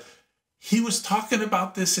matter, but he was talking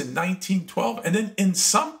about this in 1912. And then in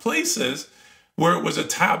some places where it was a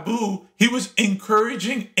taboo, he was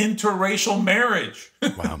encouraging interracial marriage.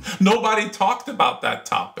 Wow. Nobody talked about that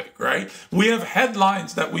topic, right? We have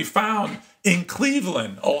headlines that we found in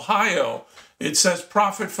Cleveland, Ohio. It says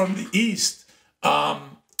prophet from the East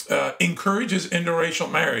encourages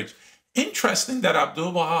interracial marriage. Interesting that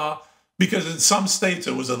Abdu'l-Baha, because in some states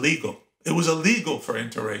it was illegal. It was illegal for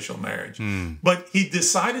interracial marriage. But he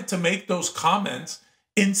decided to make those comments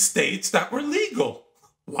in states that were legal,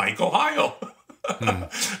 like Ohio.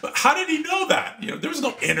 How did he know that? There was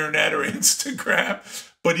no internet or Instagram,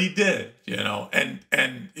 but he did,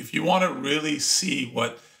 And if you want to really see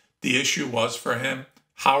what the issue was for him,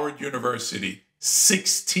 Howard University,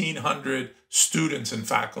 1,600 students and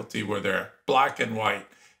faculty were there, black and white.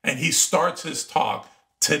 And he starts his talk,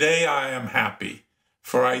 "Today I am happy,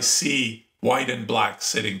 for I see white and black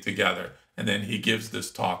sitting together." And then he gives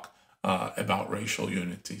this talk about racial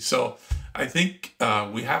unity. So I think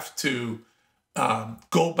we have to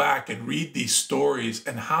go back and read these stories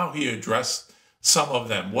and how he addressed some of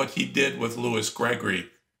them, what he did with Louis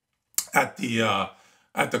Gregory at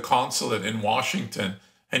the consulate in Washington.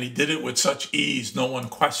 And he did it with such ease. No one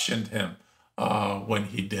questioned him when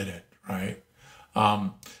he did it, right? A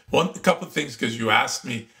couple of things, because you asked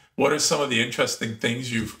me, what are some of the interesting things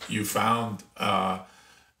you found,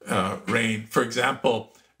 Rainn? For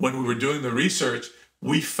example, when we were doing the research,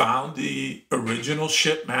 we found the original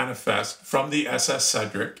ship manifest from the SS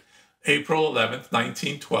Cedric, April 11th,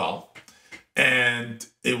 1912. And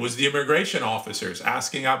it was the immigration officers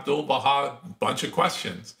asking Abdu'l-Baha a bunch of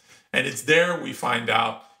questions. And it's there we find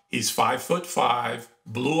out he's 5'5",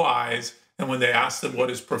 blue eyes. And when they asked him what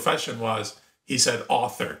his profession was, he said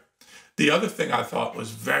author. The other thing I thought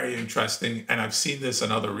was very interesting, and I've seen this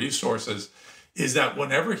in other resources, is that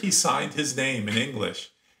whenever he signed his name in English,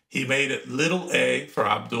 he made it little a for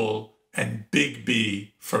Abdul and big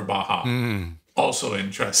B for Baha. Also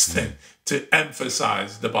interesting to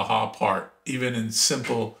emphasize the Baha part, even in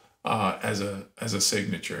simple as a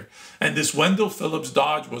signature. And this Wendell Phillips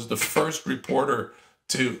Dodge was the first reporter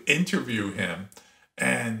to interview him,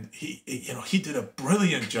 and he did a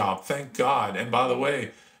brilliant job, thank God. And by the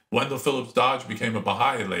way, Wendell Phillips Dodge became a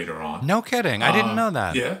Baha'i later on. No kidding. I didn't know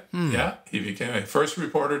that. Yeah. He became a first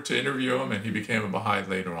reporter to interview him, and he became a Baha'i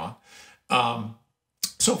later on.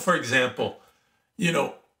 So, for example,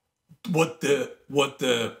 what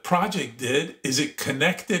the project did is it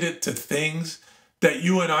connected it to things that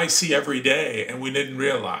you and I see every day and we didn't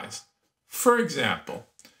realize. For example,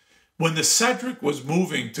 when the Cedric was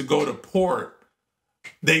moving to go to port,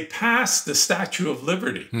 they passed the Statue of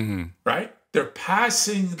Liberty, right? They're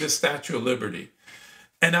passing the Statue of Liberty.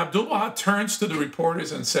 And Abdu'l-Baha turns to the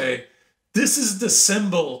reporters and say, "This is the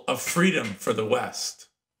symbol of freedom for the West."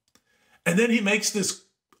 And then he makes this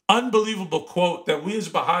unbelievable quote that we as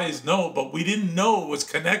Baha'is know, but we didn't know was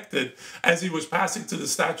connected as he was passing to the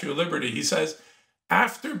Statue of Liberty. He says,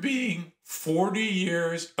 "After being 40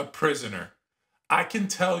 years a prisoner, I can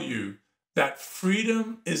tell you that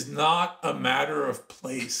freedom is not a matter of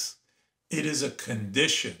place. It is a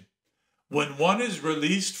condition. When one is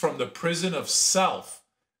released from the prison of self,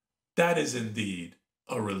 that is indeed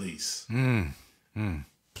a release."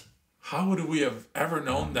 How would we have ever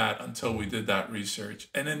known that until we did that research?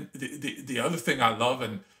 And then the other thing I love,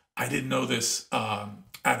 and I didn't know this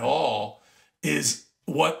at all, is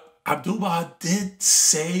what Abdu'l-Baha did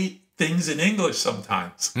say things in English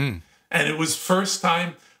sometimes. And it was first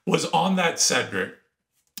time was on that Cedric.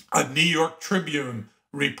 A New York Tribune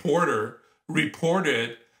reporter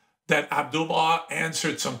reported that Abdu'l-Baha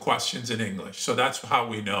answered some questions in English. So that's how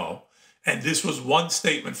we know. And this was one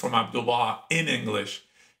statement from Abdu'l-Baha in English.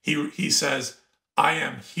 He says, "I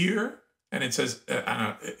am here," and it says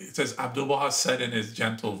Abdu'l-Baha said in his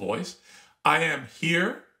gentle voice, "I am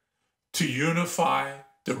here to unify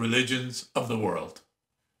the religions of the world."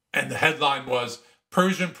 And the headline was,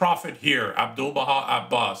 Persian prophet here, Abdu'l-Baha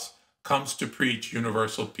Abbas, comes to preach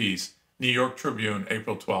universal peace. New York Tribune,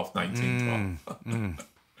 April 12th, 1912.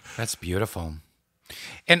 That's beautiful.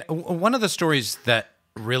 And one of the stories that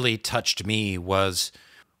really touched me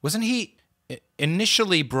wasn't he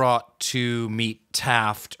initially brought to meet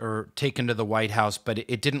Taft or taken to the White House, but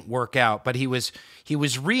it didn't work out. But he was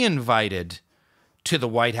re-invited to the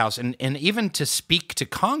White House and even to speak to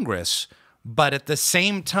Congress. But at the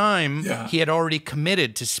same time, he had already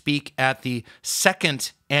committed to speak at the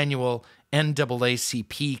second annual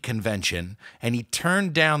NAACP convention, and he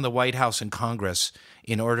turned down the White House and Congress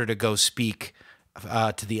in order to go speak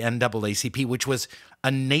to the NAACP, which was a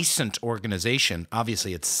nascent organization.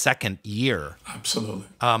 Obviously, its second year. Absolutely.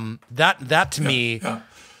 That to me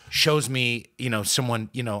shows me, someone,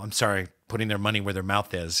 I'm sorry, putting their money where their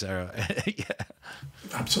mouth is.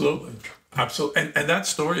 Absolutely. Absolutely. And that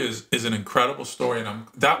story is an incredible story. And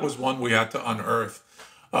that was one we had to unearth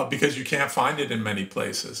because you can't find it in many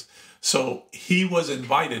places. So he was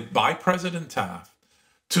invited by President Taft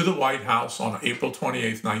to the White House on April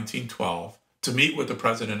 28th, 1912, to meet with the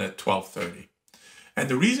president at 12:30. And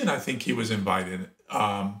the reason I think he was invited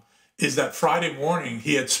is that Friday morning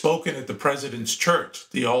he had spoken at the president's church,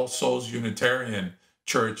 the All Souls Unitarian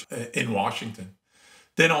Church in Washington.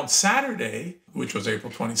 Then on Saturday, which was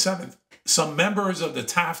April 27th, some members of the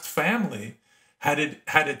Taft family had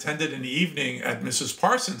attended an evening at Mrs.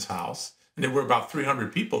 Parsons' house, and there were about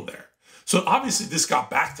 300 people there. So obviously this got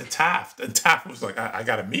back to Taft, and Taft was like, I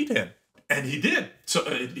got to meet him. And he did. So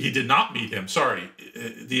he did not meet him. Sorry.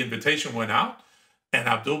 The invitation went out, and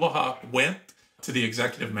Abdu'l-Baha went to the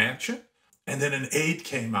executive mansion, and then an aide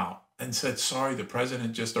came out and said, sorry, the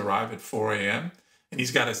president just arrived at 4 a.m., and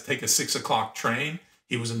he's got to take a 6 o'clock train.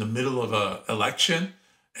 He was in the middle of an election,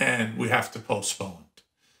 and we have to postpone.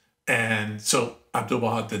 And so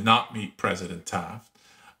Abdu'l-Baha did not meet President Taft.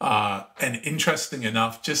 And interesting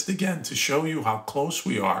enough, just again to show you how close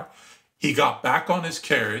we are, he got back on his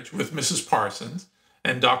carriage with Mrs. Parsons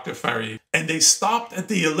and Dr. Farid, and they stopped at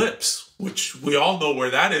the Ellipse, which we all know where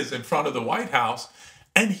that is, in front of the White House.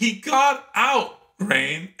 And he got out,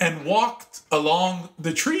 Rainn, and walked along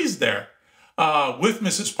the trees there with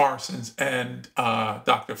Mrs. Parsons and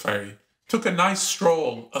Dr. Farid. Took a nice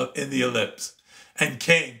stroll in the Ellipse and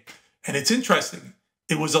came. And it's interesting.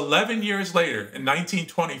 It was 11 years later, in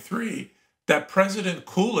 1923, that President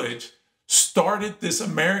Coolidge started this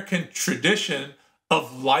American tradition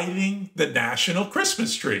of lighting the national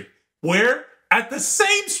Christmas tree, where at the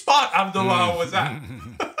same spot Abdu'l-Baha was at.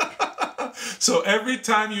 So every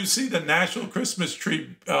time you see the national Christmas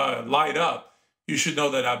tree light up, you should know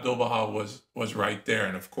that Abdu'l-Baha was right there.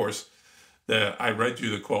 And of course, I read you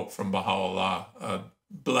the quote from Baha'u'llah,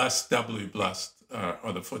 blessed, doubly blessed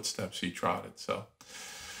are the footsteps he trotted. So,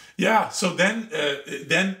 yeah. So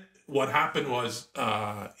then what happened was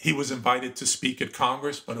he was invited to speak at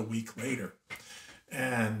Congress, but a week later.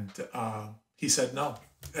 And he said no.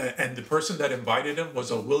 And the person that invited him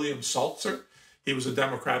was a William Salzer. He was a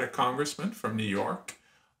Democratic congressman from New York.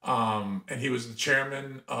 And he was the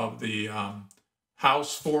chairman of the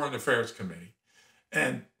House Foreign Affairs Committee.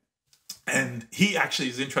 And he actually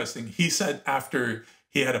is interesting. He said after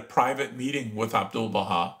he had a private meeting with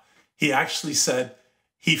Abdu'l-Baha, he actually said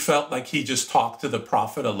he felt like he just talked to the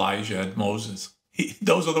prophet Elijah and Moses.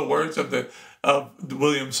 Those are the words of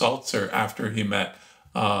William Salzer after he met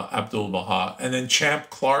Abdu'l-Baha. And then Champ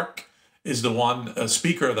Clark is the one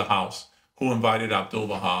Speaker of the House who invited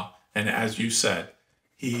Abdu'l-Baha. And as you said,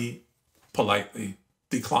 he politely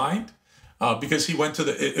declined because he went to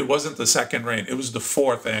it wasn't the second reign, it was the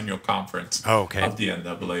fourth annual conference of the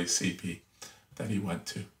NAACP that he went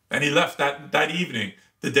to. And he left that evening,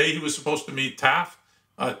 the day he was supposed to meet Taft,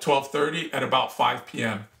 12:30, at about 5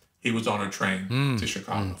 p.m., he was on a train to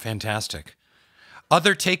Chicago. Fantastic.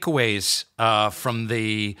 Other takeaways from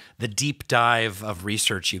the deep dive of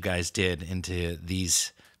research you guys did into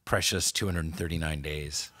these precious 239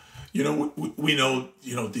 days? We know,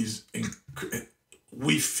 these,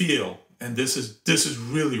 we feel, and this is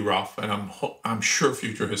really rough, and I'm sure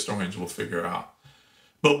future historians will figure out.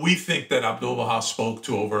 But we think that Abdu'l-Baha spoke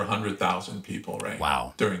to over 100,000 people, right?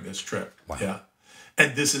 Wow. During this trip. Wow. Yeah.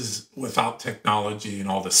 And this is without technology and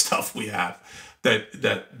all the stuff we have,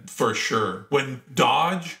 that for sure. When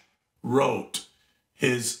Dodge wrote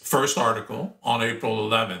his first article on April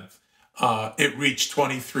 11th, it reached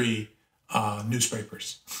 23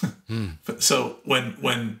 newspapers. So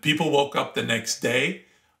when people woke up the next day,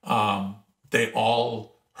 they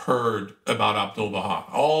all heard about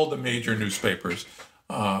Abdu'l-Baha, all the major newspapers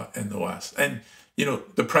in the West. And,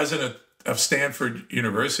 the president of Stanford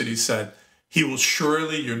University said he will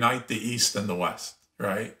surely unite the East and the West,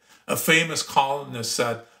 right? A famous columnist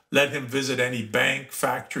said, let him visit any bank,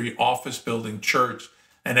 factory, office building, church,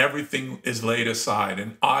 and everything is laid aside,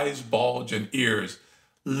 and eyes bulge and ears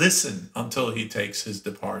listen until he takes his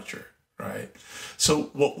departure, right?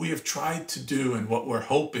 So what we have tried to do and what we're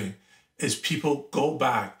hoping is people go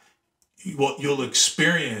back. What you'll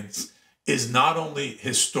experience is not only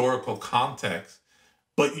historical context,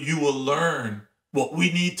 but you will learn what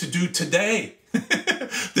we need to do today.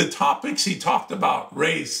 The topics he talked about,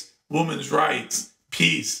 race, women's rights,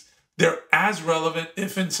 peace, they're as relevant,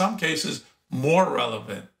 if in some cases more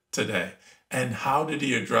relevant today. And how did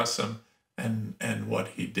he address them and what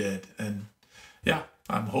he did? And yeah,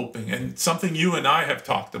 I'm hoping. And something you and I have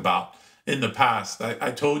talked about in the past.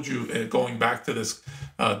 I told you, going back to this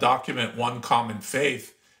document, One Common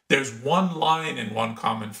Faith, there's one line in One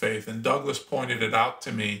Common Faith, and Douglas pointed it out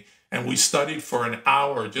to me, and we studied for an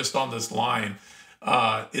hour just on this line.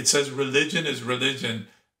 It says, religion is religion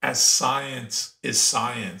as science is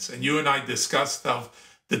science. And you and I discussed how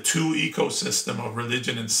the two ecosystem of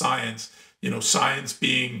religion and science, science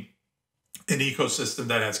being an ecosystem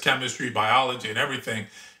that has chemistry, biology, and everything,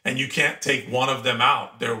 and you can't take one of them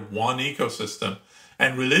out. They're one ecosystem.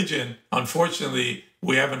 And religion, unfortunately,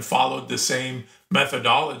 we haven't followed the same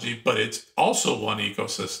methodology, but it's also one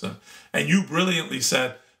ecosystem. And you brilliantly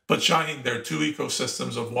said, but Shahin, they're two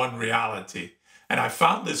ecosystems of one reality. And I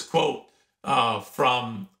found this quote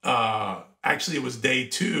from, actually it was day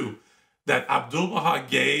 2, that Abdu'l-Baha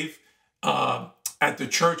gave at the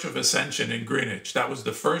Church of Ascension in Greenwich. That was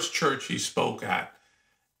the first church he spoke at.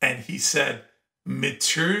 And he said,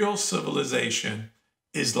 material civilization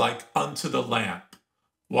is like unto the lamp,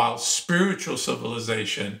 while spiritual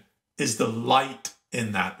civilization is the light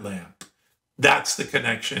in that lamp. That's the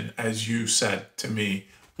connection, as you said to me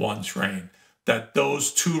once, Rainn, that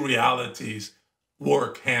those two realities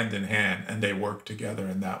work hand in hand, and they work together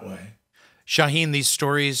in that way. Shahin, these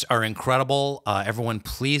stories are incredible. Everyone,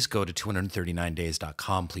 please go to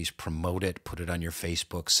 239days.com. Please promote it, put it on your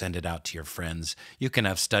Facebook, send it out to your friends. You can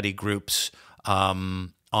have study groups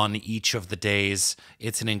on each of the days.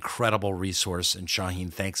 It's an incredible resource. And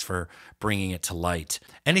Shahin, thanks for bringing it to light.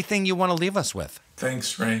 Anything you want to leave us with?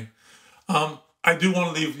 Thanks, Rainn. I do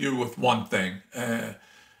want to leave you with one thing.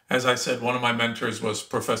 As I said, one of my mentors was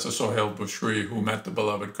Professor Sohail Bushri, who met the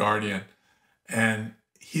beloved guardian. And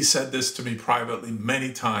he said this to me privately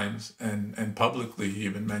many times, and publicly he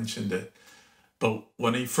even mentioned it. But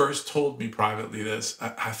when he first told me privately this,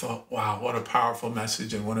 I thought, wow, what a powerful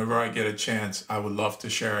message. And whenever I get a chance, I would love to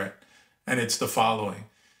share it. And it's the following.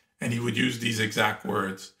 And he would use these exact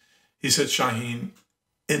words. He said, Shahin,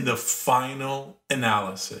 in the final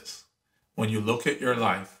analysis, when you look at your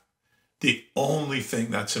life, the only thing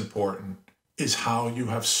that's important is how you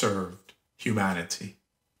have served humanity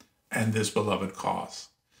and this beloved cause.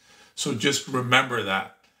 So just remember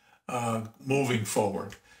that moving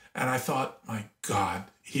forward. And I thought, my God,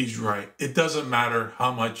 he's right. It doesn't matter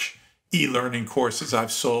how much e-learning courses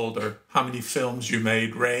I've sold or how many films you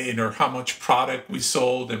made, Rainn, or how much product we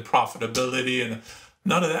sold and profitability, and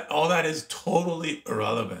none of that. All that is totally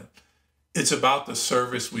irrelevant. It's about the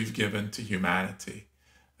service we've given to humanity.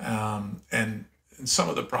 And in some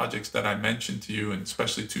of the projects that I mentioned to you, and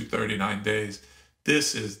especially 239 Days,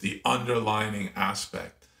 this is the underlining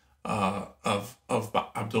aspect of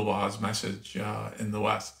Abdu'l-Baha's message in the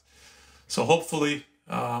West. So hopefully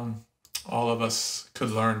all of us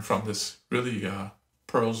could learn from this really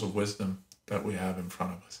pearls of wisdom that we have in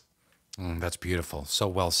front of us. That's beautiful. So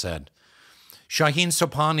well said. Shahin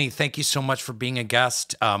Sobhani, thank you so much for being a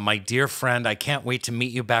guest. My dear friend, I can't wait to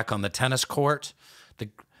meet you back on the tennis court.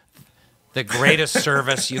 The greatest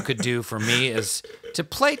service you could do for me is to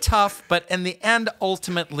play tough, but in the end,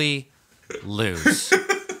 ultimately lose.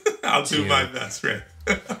 I'll do my best, Rainn.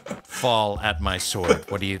 Fall at my sword.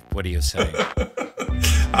 What do you say?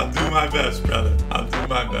 I'll do my best, brother. I'll do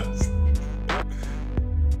my best.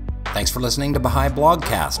 Thanks for listening to Baha'i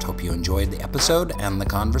Blogcast. Hope you enjoyed the episode and the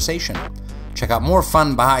conversation. Check out more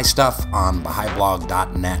fun Baha'i stuff on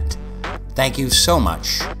Baha'iBlog.net. Thank you so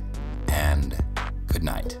much, and good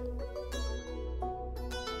night.